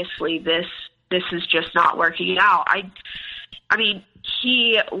obviously this is just not working out. I mean,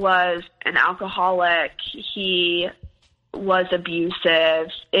 he was an alcoholic. He was abusive.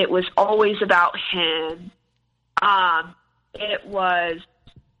 It was always about him. It was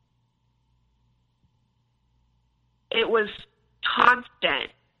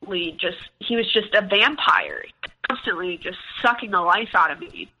constantly he was just a vampire, constantly just sucking the life out of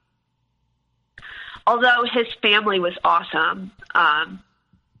me. Although his family was awesome.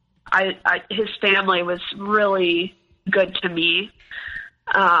 His family was really good to me.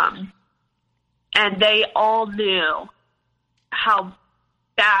 And they all knew how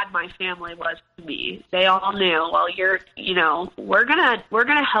bad my family was to me. They all knew, well, we're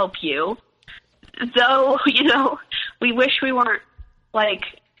gonna help you. Though, we wish we weren't like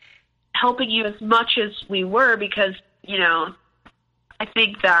helping you as much as we were, because, I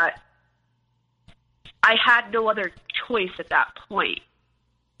think that I had no other choice at that point.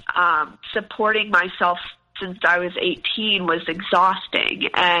 Supporting myself since I was 18 was exhausting.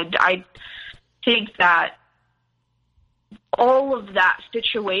 And I think that all of that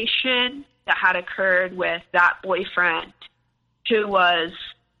situation that had occurred with that boyfriend who was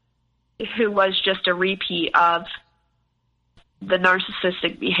just a repeat of the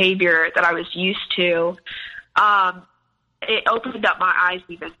narcissistic behavior that I was used to, it opened up my eyes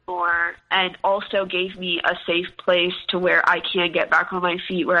even more, and also gave me a safe place to where I can get back on my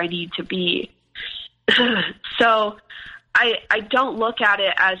feet where I need to be. So I don't look at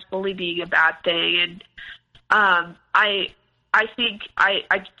it as bully being a bad thing. And I think I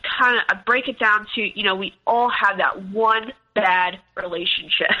break it down to, we all have that one bad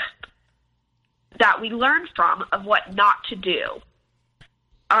relationship that we learn from of what not to do.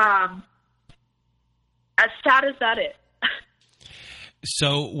 As sad as that is.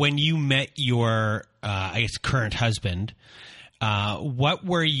 So when you met your, current husband, what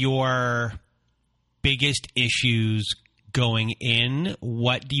were your biggest issues going in?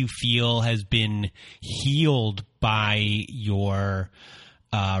 What do you feel has been healed by your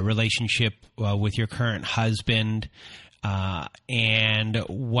relationship with your current husband? And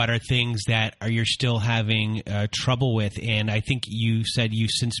what are things that you're still having trouble with? And I think you said you've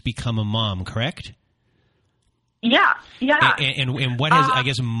since become a mom, correct? Yeah. And what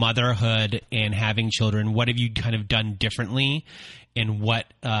has, motherhood and having children, what have you kind of done differently? And what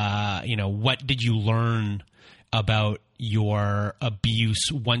did you learn about your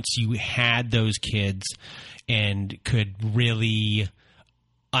abuse once you had those kids and could really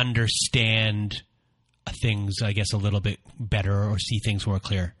understand things, I guess, a little bit better or see things more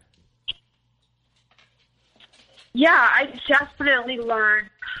clear? Yeah, I definitely learned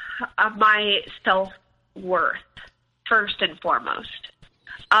my self-worth first and foremost.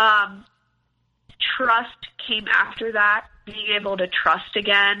 Trust came after that, being able to trust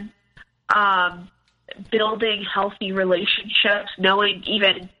again, building healthy relationships, knowing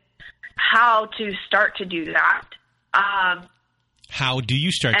even how to start to do that. How do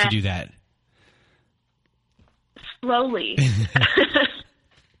you start to do that? Slowly.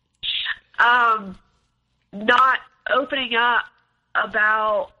 Not opening up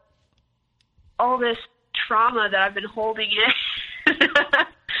about all this trauma that I've been holding in,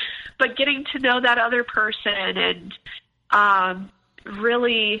 but getting to know that other person and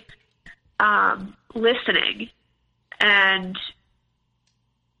really listening and,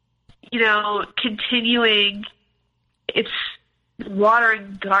 continuing, it's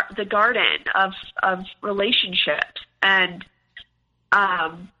watering the garden of relationships, and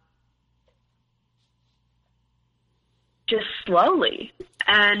just slowly.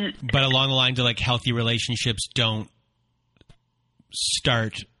 But along the lines of like healthy relationships don't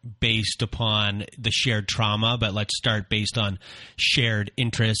start based upon the shared trauma, but let's start based on shared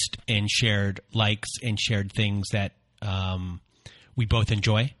interest and shared likes and shared things that we both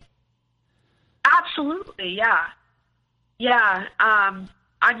enjoy. Absolutely. Yeah. Yeah. I'm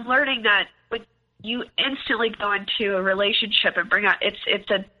learning that when you instantly go into a relationship and bring out, it's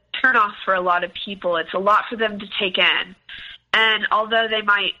a turnoff for a lot of people. It's a lot for them to take in. And although they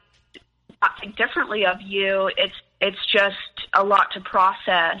might not think differently of you, it's just a lot to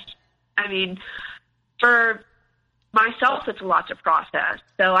process. I mean, for myself, it's a lot to process.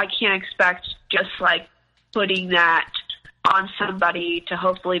 So I can't expect just like putting that on somebody to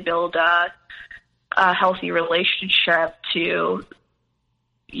hopefully build a healthy relationship to,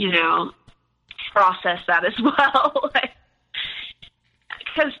 process that as well.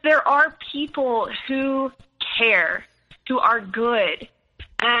 Because there are people who care, who are good,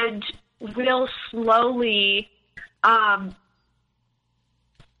 and will slowly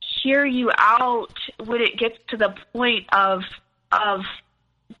hear you out when it gets to the point of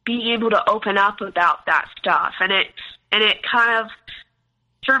being able to open up about that stuff. And it kind of,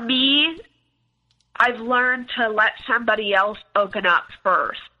 for me, I've learned to let somebody else open up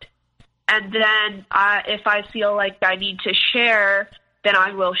first. And then if I feel like I need to share, then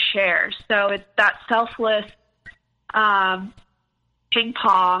I will share. So it's that selfless ping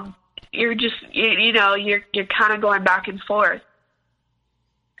pong. You're just, you're kind of going back and forth.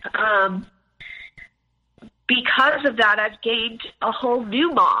 Because of that, I've gained a whole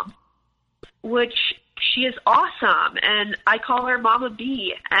new mom, which she is awesome. And I call her Mama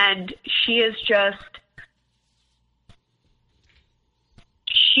B. And she is just,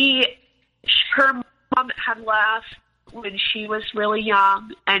 her mom had left when she was really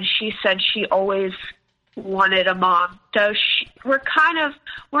young, and she said she always wanted a mom. So we're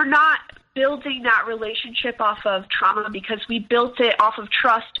not building that relationship off of trauma, because we built it off of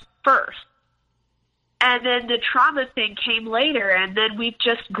trust first. And then the trauma thing came later, and then we've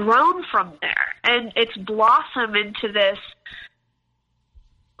just grown from there. And it's blossomed into this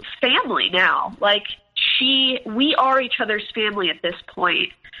family now. Like, we are each other's family at this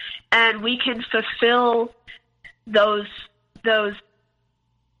point, and we can fulfill those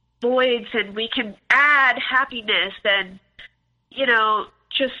voids, and we can add happiness, and,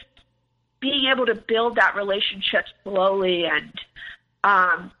 just being able to build that relationship slowly. And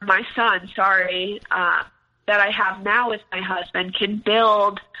my son, that I have now with my husband, can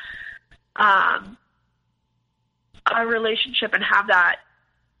build a relationship and have that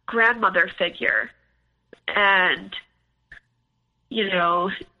grandmother figure. And,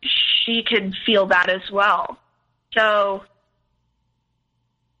 she can feel that as well. So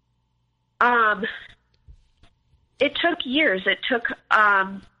it took years. It took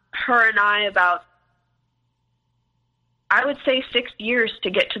her and I about, I would say, 6 years to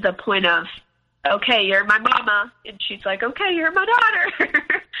get to the point of, okay, you're my mama. And she's like, okay, you're my daughter.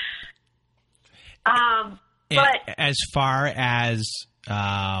 But as far as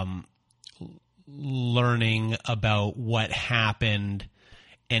learning about what happened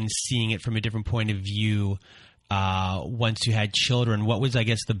and seeing it from a different point of view, once you had children, what was, I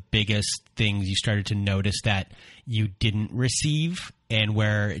guess, the biggest things you started to notice that you didn't receive? And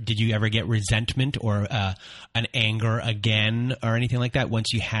where did you ever get resentment or an anger again or anything like that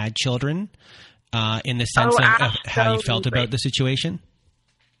once you had children, in the sense of how you felt about the situation?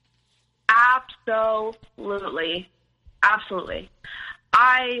 Absolutely. Absolutely.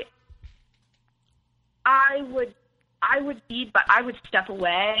 I would step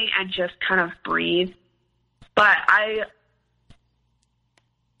away and just kind of breathe. But I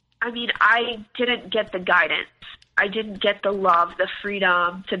didn't get the guidance. I didn't get the love, the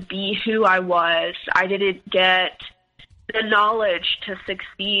freedom to be who I was. I didn't get the knowledge to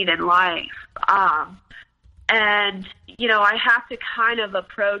succeed in life. And, I have to kind of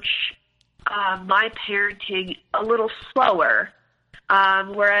approach my parenting a little slower.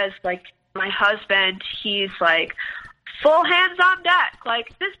 Whereas, like, my husband, he's like, full hands on deck.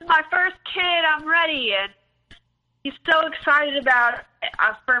 Like, this is my first kid, I'm ready. And he's so excited about it.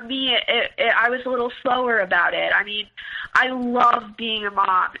 For me, I was a little slower about it. I mean, I love being a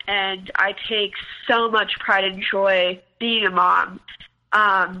mom, and I take so much pride and joy being a mom,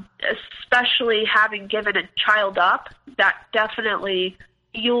 especially having given a child up. That definitely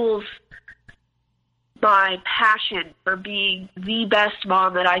fuels my passion for being the best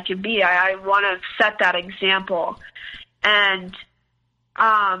mom that I can be. I want to set that example. And,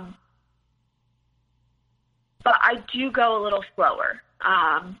 but I do go a little slower.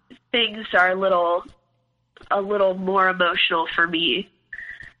 Things are a little more emotional for me.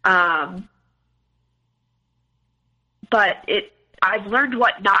 But I've learned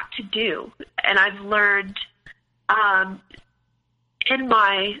what not to do. And I've learned, in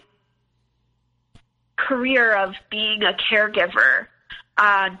my career of being a caregiver,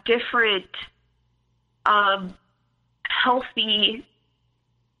 different, healthy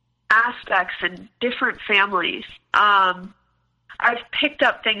aspects in different families. I've picked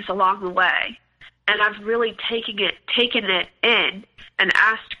up things along the way, and I've really taken it in and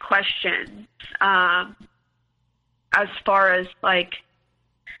asked questions, as far as like,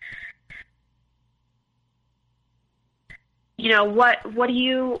 what do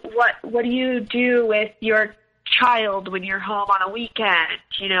you do with your child when you're home on a weekend?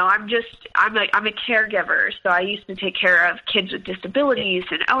 I'm a caregiver, so I used to take care of kids with disabilities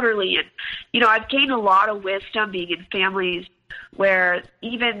and elderly, and I've gained a lot of wisdom being in families where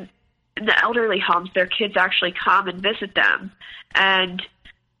even in the elderly homes, their kids actually come and visit them and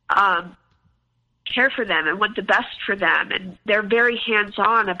care for them and want the best for them, and they're very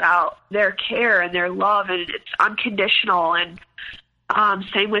hands-on about their care and their love, and it's unconditional. And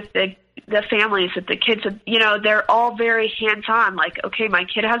same with the families that the kids have, they're all very hands-on. Like, okay, my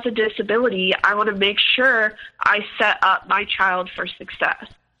kid has a disability. I want to make sure I set up my child for success.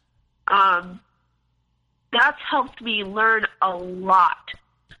 That's helped me learn a lot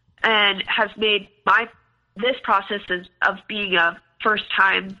and has made this process of being a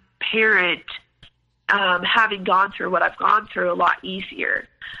first-time parent, having gone through what I've gone through, a lot easier.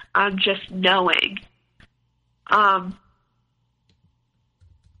 Just knowing. But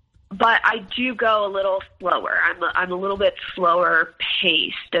I do go a little slower. I'm a little bit slower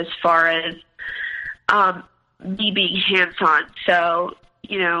paced as far as me being hands-on. So,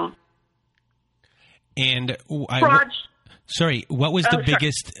 And what was the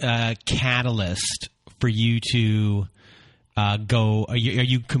biggest catalyst for you to go? Are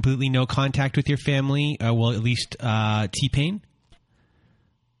you completely no contact with your family? At least T-Pain?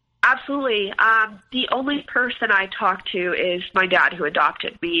 Absolutely. The only person I talk to is my dad, who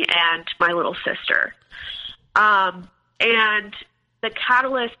adopted me, and my little sister. And the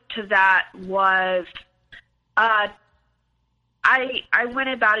catalyst to that was I went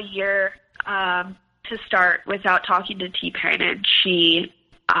about a year to start without talking to T-Pain, and she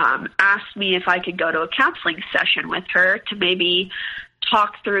asked me if I could go to a counseling session with her to maybe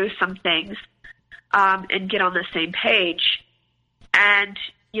talk through some things and get on the same page. And,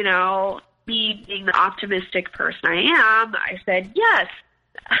 me being the optimistic person I am, I said, yes,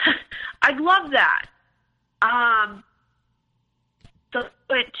 I'd love that. So I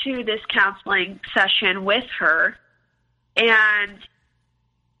went to this counseling session with her, and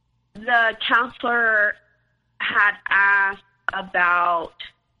the counselor had asked about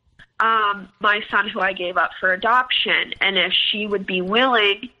my son, who I gave up for adoption, and if she would be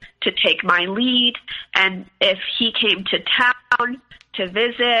willing to take my lead, and if he came to town to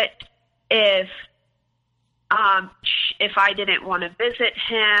visit, if I didn't want to visit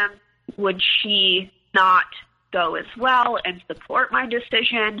him, would she not go as well and support my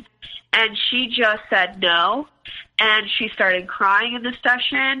decision? And she just said no, and she started crying in the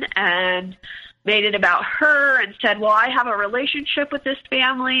session and made it about her and said, well, I have a relationship with this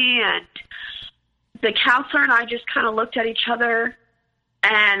family. And the counselor and I just kind of looked at each other,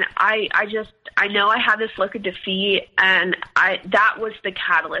 and I know I had this look of defeat, and that was the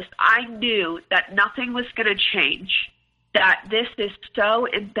catalyst. I knew that nothing was going to change, that this is so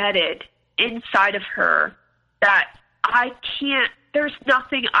embedded inside of her that there's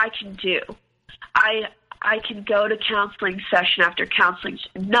nothing I can do. I can go to counseling session after counseling.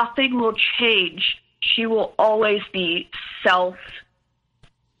 Nothing will change. She will always be that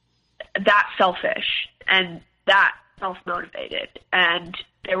selfish and that self-motivated. And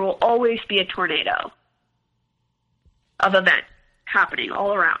there will always be a tornado of events happening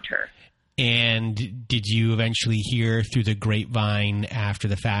all around her. And did you eventually hear through the grapevine after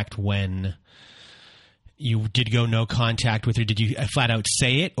the fact when you did go no contact with her? Did you flat out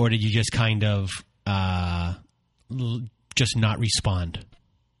say it, or did you just kind of just not respond?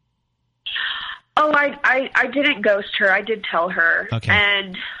 Oh, I didn't ghost her. I did tell her. Okay.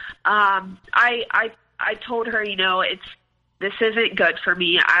 And I told her, this isn't good for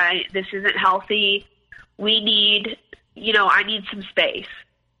me. This isn't healthy. We need, I need some space.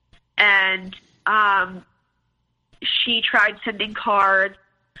 And she tried sending cards.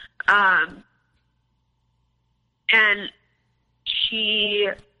 And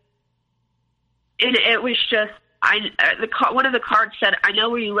it was just, one of the cards said, "I know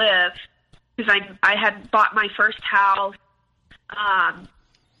where you live," because I had bought my first house,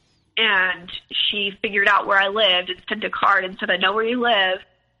 and she figured out where I lived and sent a card and said, "I know where you live."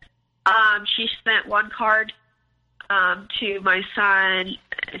 She sent one card to my son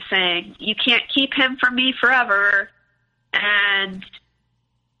saying, "You can't keep him from me forever." And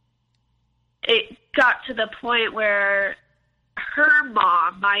it got to the point where her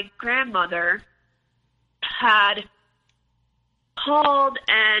mom, my grandmother, had called,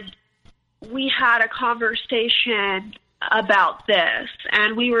 and we had a conversation about this.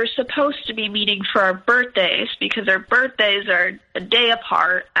 And we were supposed to be meeting for our birthdays, because our birthdays are a day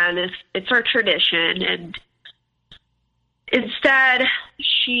apart, and it's our tradition. And instead,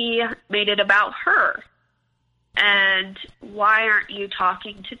 she made it about her. And why aren't you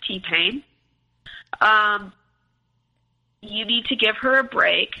talking to T-Pain? You need to give her a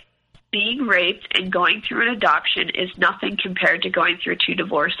break. Being raped and going through an adoption is nothing compared to going through 2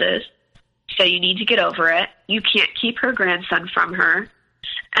 divorces. So you need to get over it. You can't keep her grandson from her.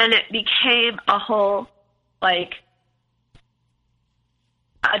 And it became a whole,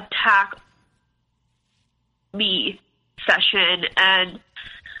 attack me session. And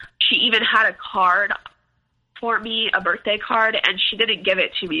she even had a card for me, a birthday card, and she didn't give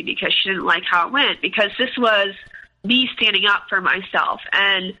it to me because she didn't like how it went, because this was me standing up for myself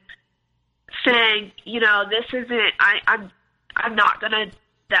and saying, this isn't, I'm not going to,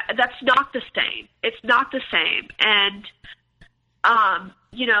 that's not the same. It's not the same. And,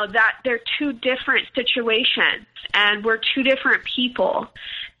 that they're 2 different situations, and we're 2 different people.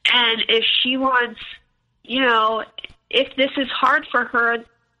 And if she wants, if this is hard for her,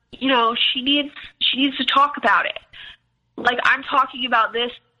 she needs to talk about it. Like I'm talking about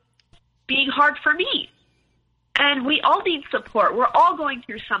this being hard for me. And we all need support. We're all going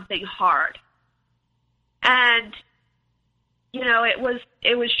through something hard. And,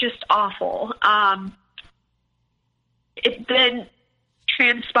 it was just awful. It then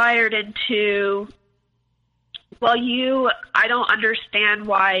transpired into, I don't understand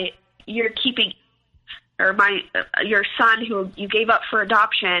why you're keeping your son, who you gave up for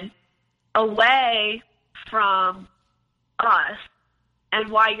adoption, away from us, and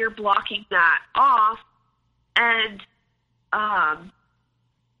why you're blocking that off. And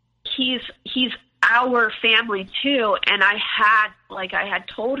he's our family too. And I had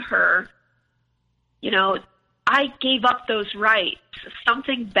told her, I gave up those rights.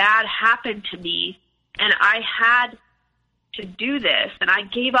 Something bad happened to me, and I had to do this, and I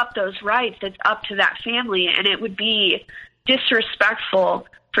gave up those rights. It's up to that family, and it would be disrespectful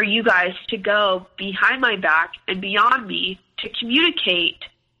for you guys to go behind my back and beyond me to communicate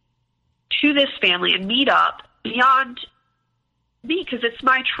to this family and meet up beyond me, because it's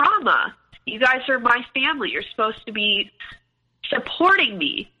my trauma. You guys are my family. You're supposed to be supporting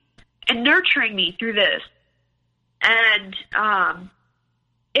me and nurturing me through this. And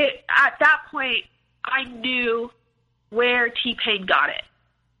at that point, I knew where T-Pain got it.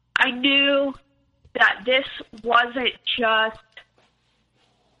 I knew that this wasn't just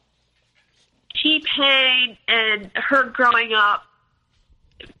T-Pain and her growing up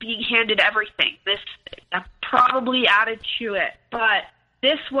being handed everything. This probably added to it, but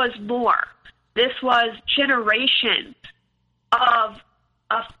this was more. This was generations of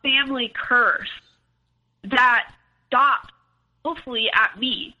a family curse that stopped, hopefully, at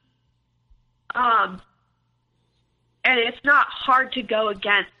me. And it's not hard to go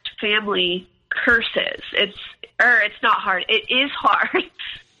against family curses. It's not hard. It is hard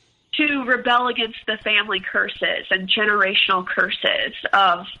to rebel against the family curses and generational curses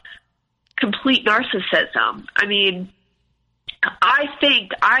of complete narcissism. I mean, I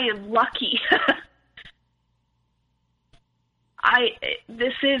think I am lucky.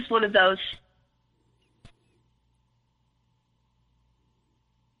 This is one of those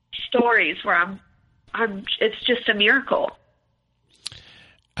stories where it's just a miracle.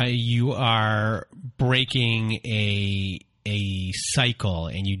 You are breaking a cycle,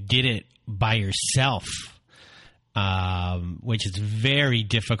 and you did it by yourself, which is very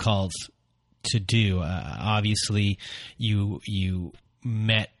difficult to do. Obviously, you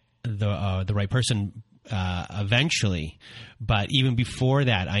met the right person eventually, but even before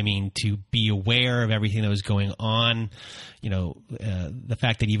that, I mean, to be aware of everything that was going on, the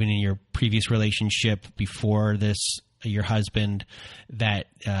fact that even in your previous relationship before this, your husband, that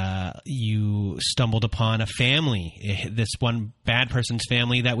you stumbled upon a family, this one bad person's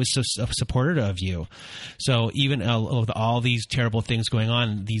family that was so supportive of you. So even with all these terrible things going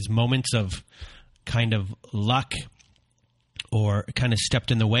on, these moments of kind of luck or kind of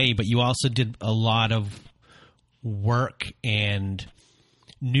stepped in the way, but you also did a lot of work and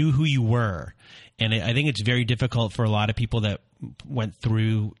knew who you were. And I think it's very difficult for a lot of people that would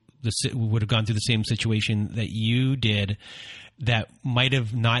have gone through the same situation that you did, that might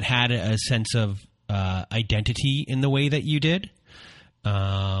have not had a sense of identity in the way that you did,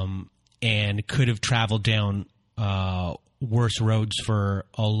 and could have traveled down worse roads for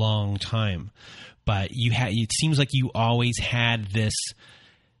a long time. But it seems like you always had this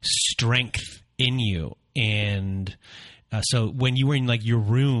strength in you. And so when you were in like your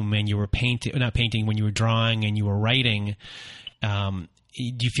room and you were when you were drawing and you were writing, do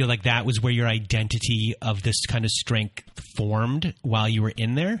you feel like that was where your identity of this kind of strength formed while you were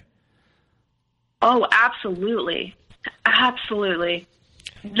in there? Oh, absolutely. Absolutely.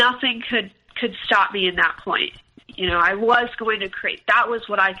 Nothing could stop me in that point. I was going to create. That was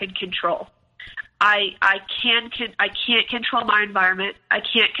what I could control. I can't control my environment. I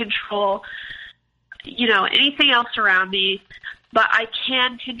can't control, anything else around me, but I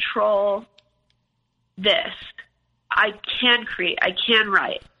can control this. I can create. I can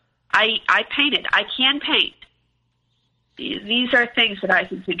write. I painted. I can paint. These are things that I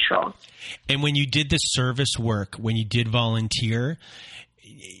can control. And when you did the service work, when you did volunteer,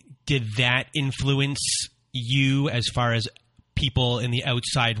 did that influence you as far as people in the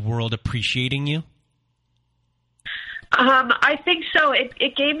outside world appreciating you? I think so.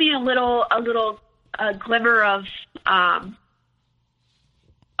 It gave me a little glimmer of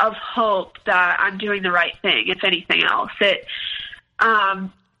hope that I'm doing the right thing, if anything else.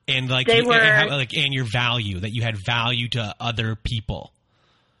 And and your value, that you had value to other people.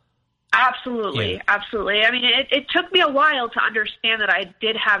 Absolutely. Yeah. Absolutely. I mean, it took me a while to understand that I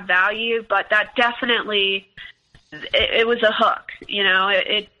did have value, but that definitely, it was a hook,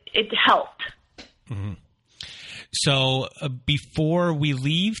 it helped. Mm-hmm. So before we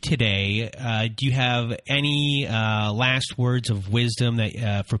leave today, do you have any last words of wisdom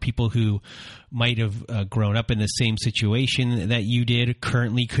that for people who might have grown up in the same situation that you did,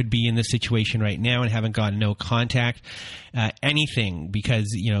 currently could be in this situation right now and haven't gotten no contact, anything, because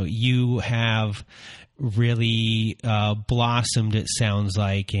you have really blossomed, it sounds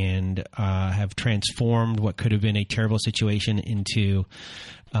like, and have transformed what could have been a terrible situation into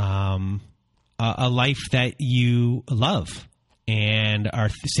a life that you love and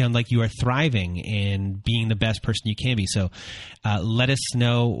sound like you are thriving and being the best person you can be. So let us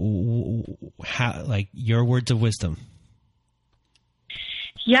know how, your words of wisdom.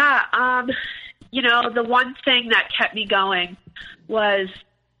 Yeah. The one thing that kept me going was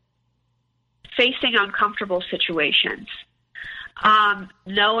facing uncomfortable situations. And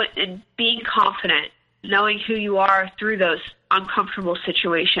being confident, knowing who you are through those uncomfortable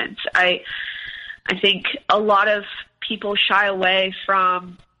situations. I think a lot of people shy away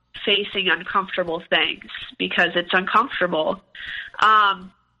from facing uncomfortable things because it's uncomfortable.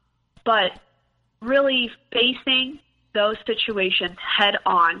 But really facing those situations head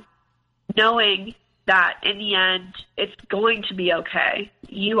on, knowing that in the end, it's going to be okay.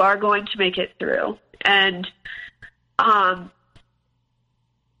 You are going to make it through. And, at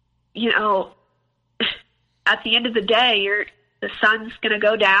the end of the day, the sun's going to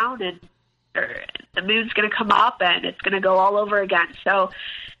go down and the moon's going to come up and it's going to go all over again. So,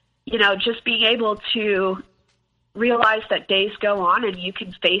 just being able to realize that days go on and you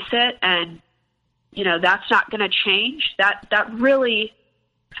can face it and, that's not going to change. That really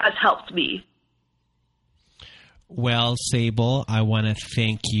has helped me. Well, Sable, I want to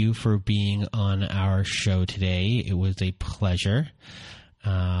thank you for being on our show today. It was a pleasure.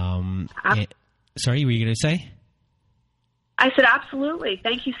 Sorry, were you going to say? I said, absolutely.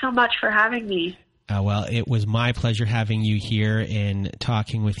 Thank you so much for having me. Well, it was my pleasure having you here and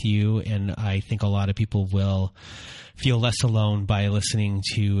talking with you, and I think a lot of people will feel less alone by listening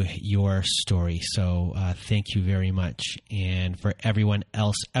to your story. So thank you very much. And for everyone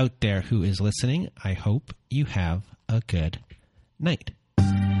else out there who is listening, I hope you have a good night.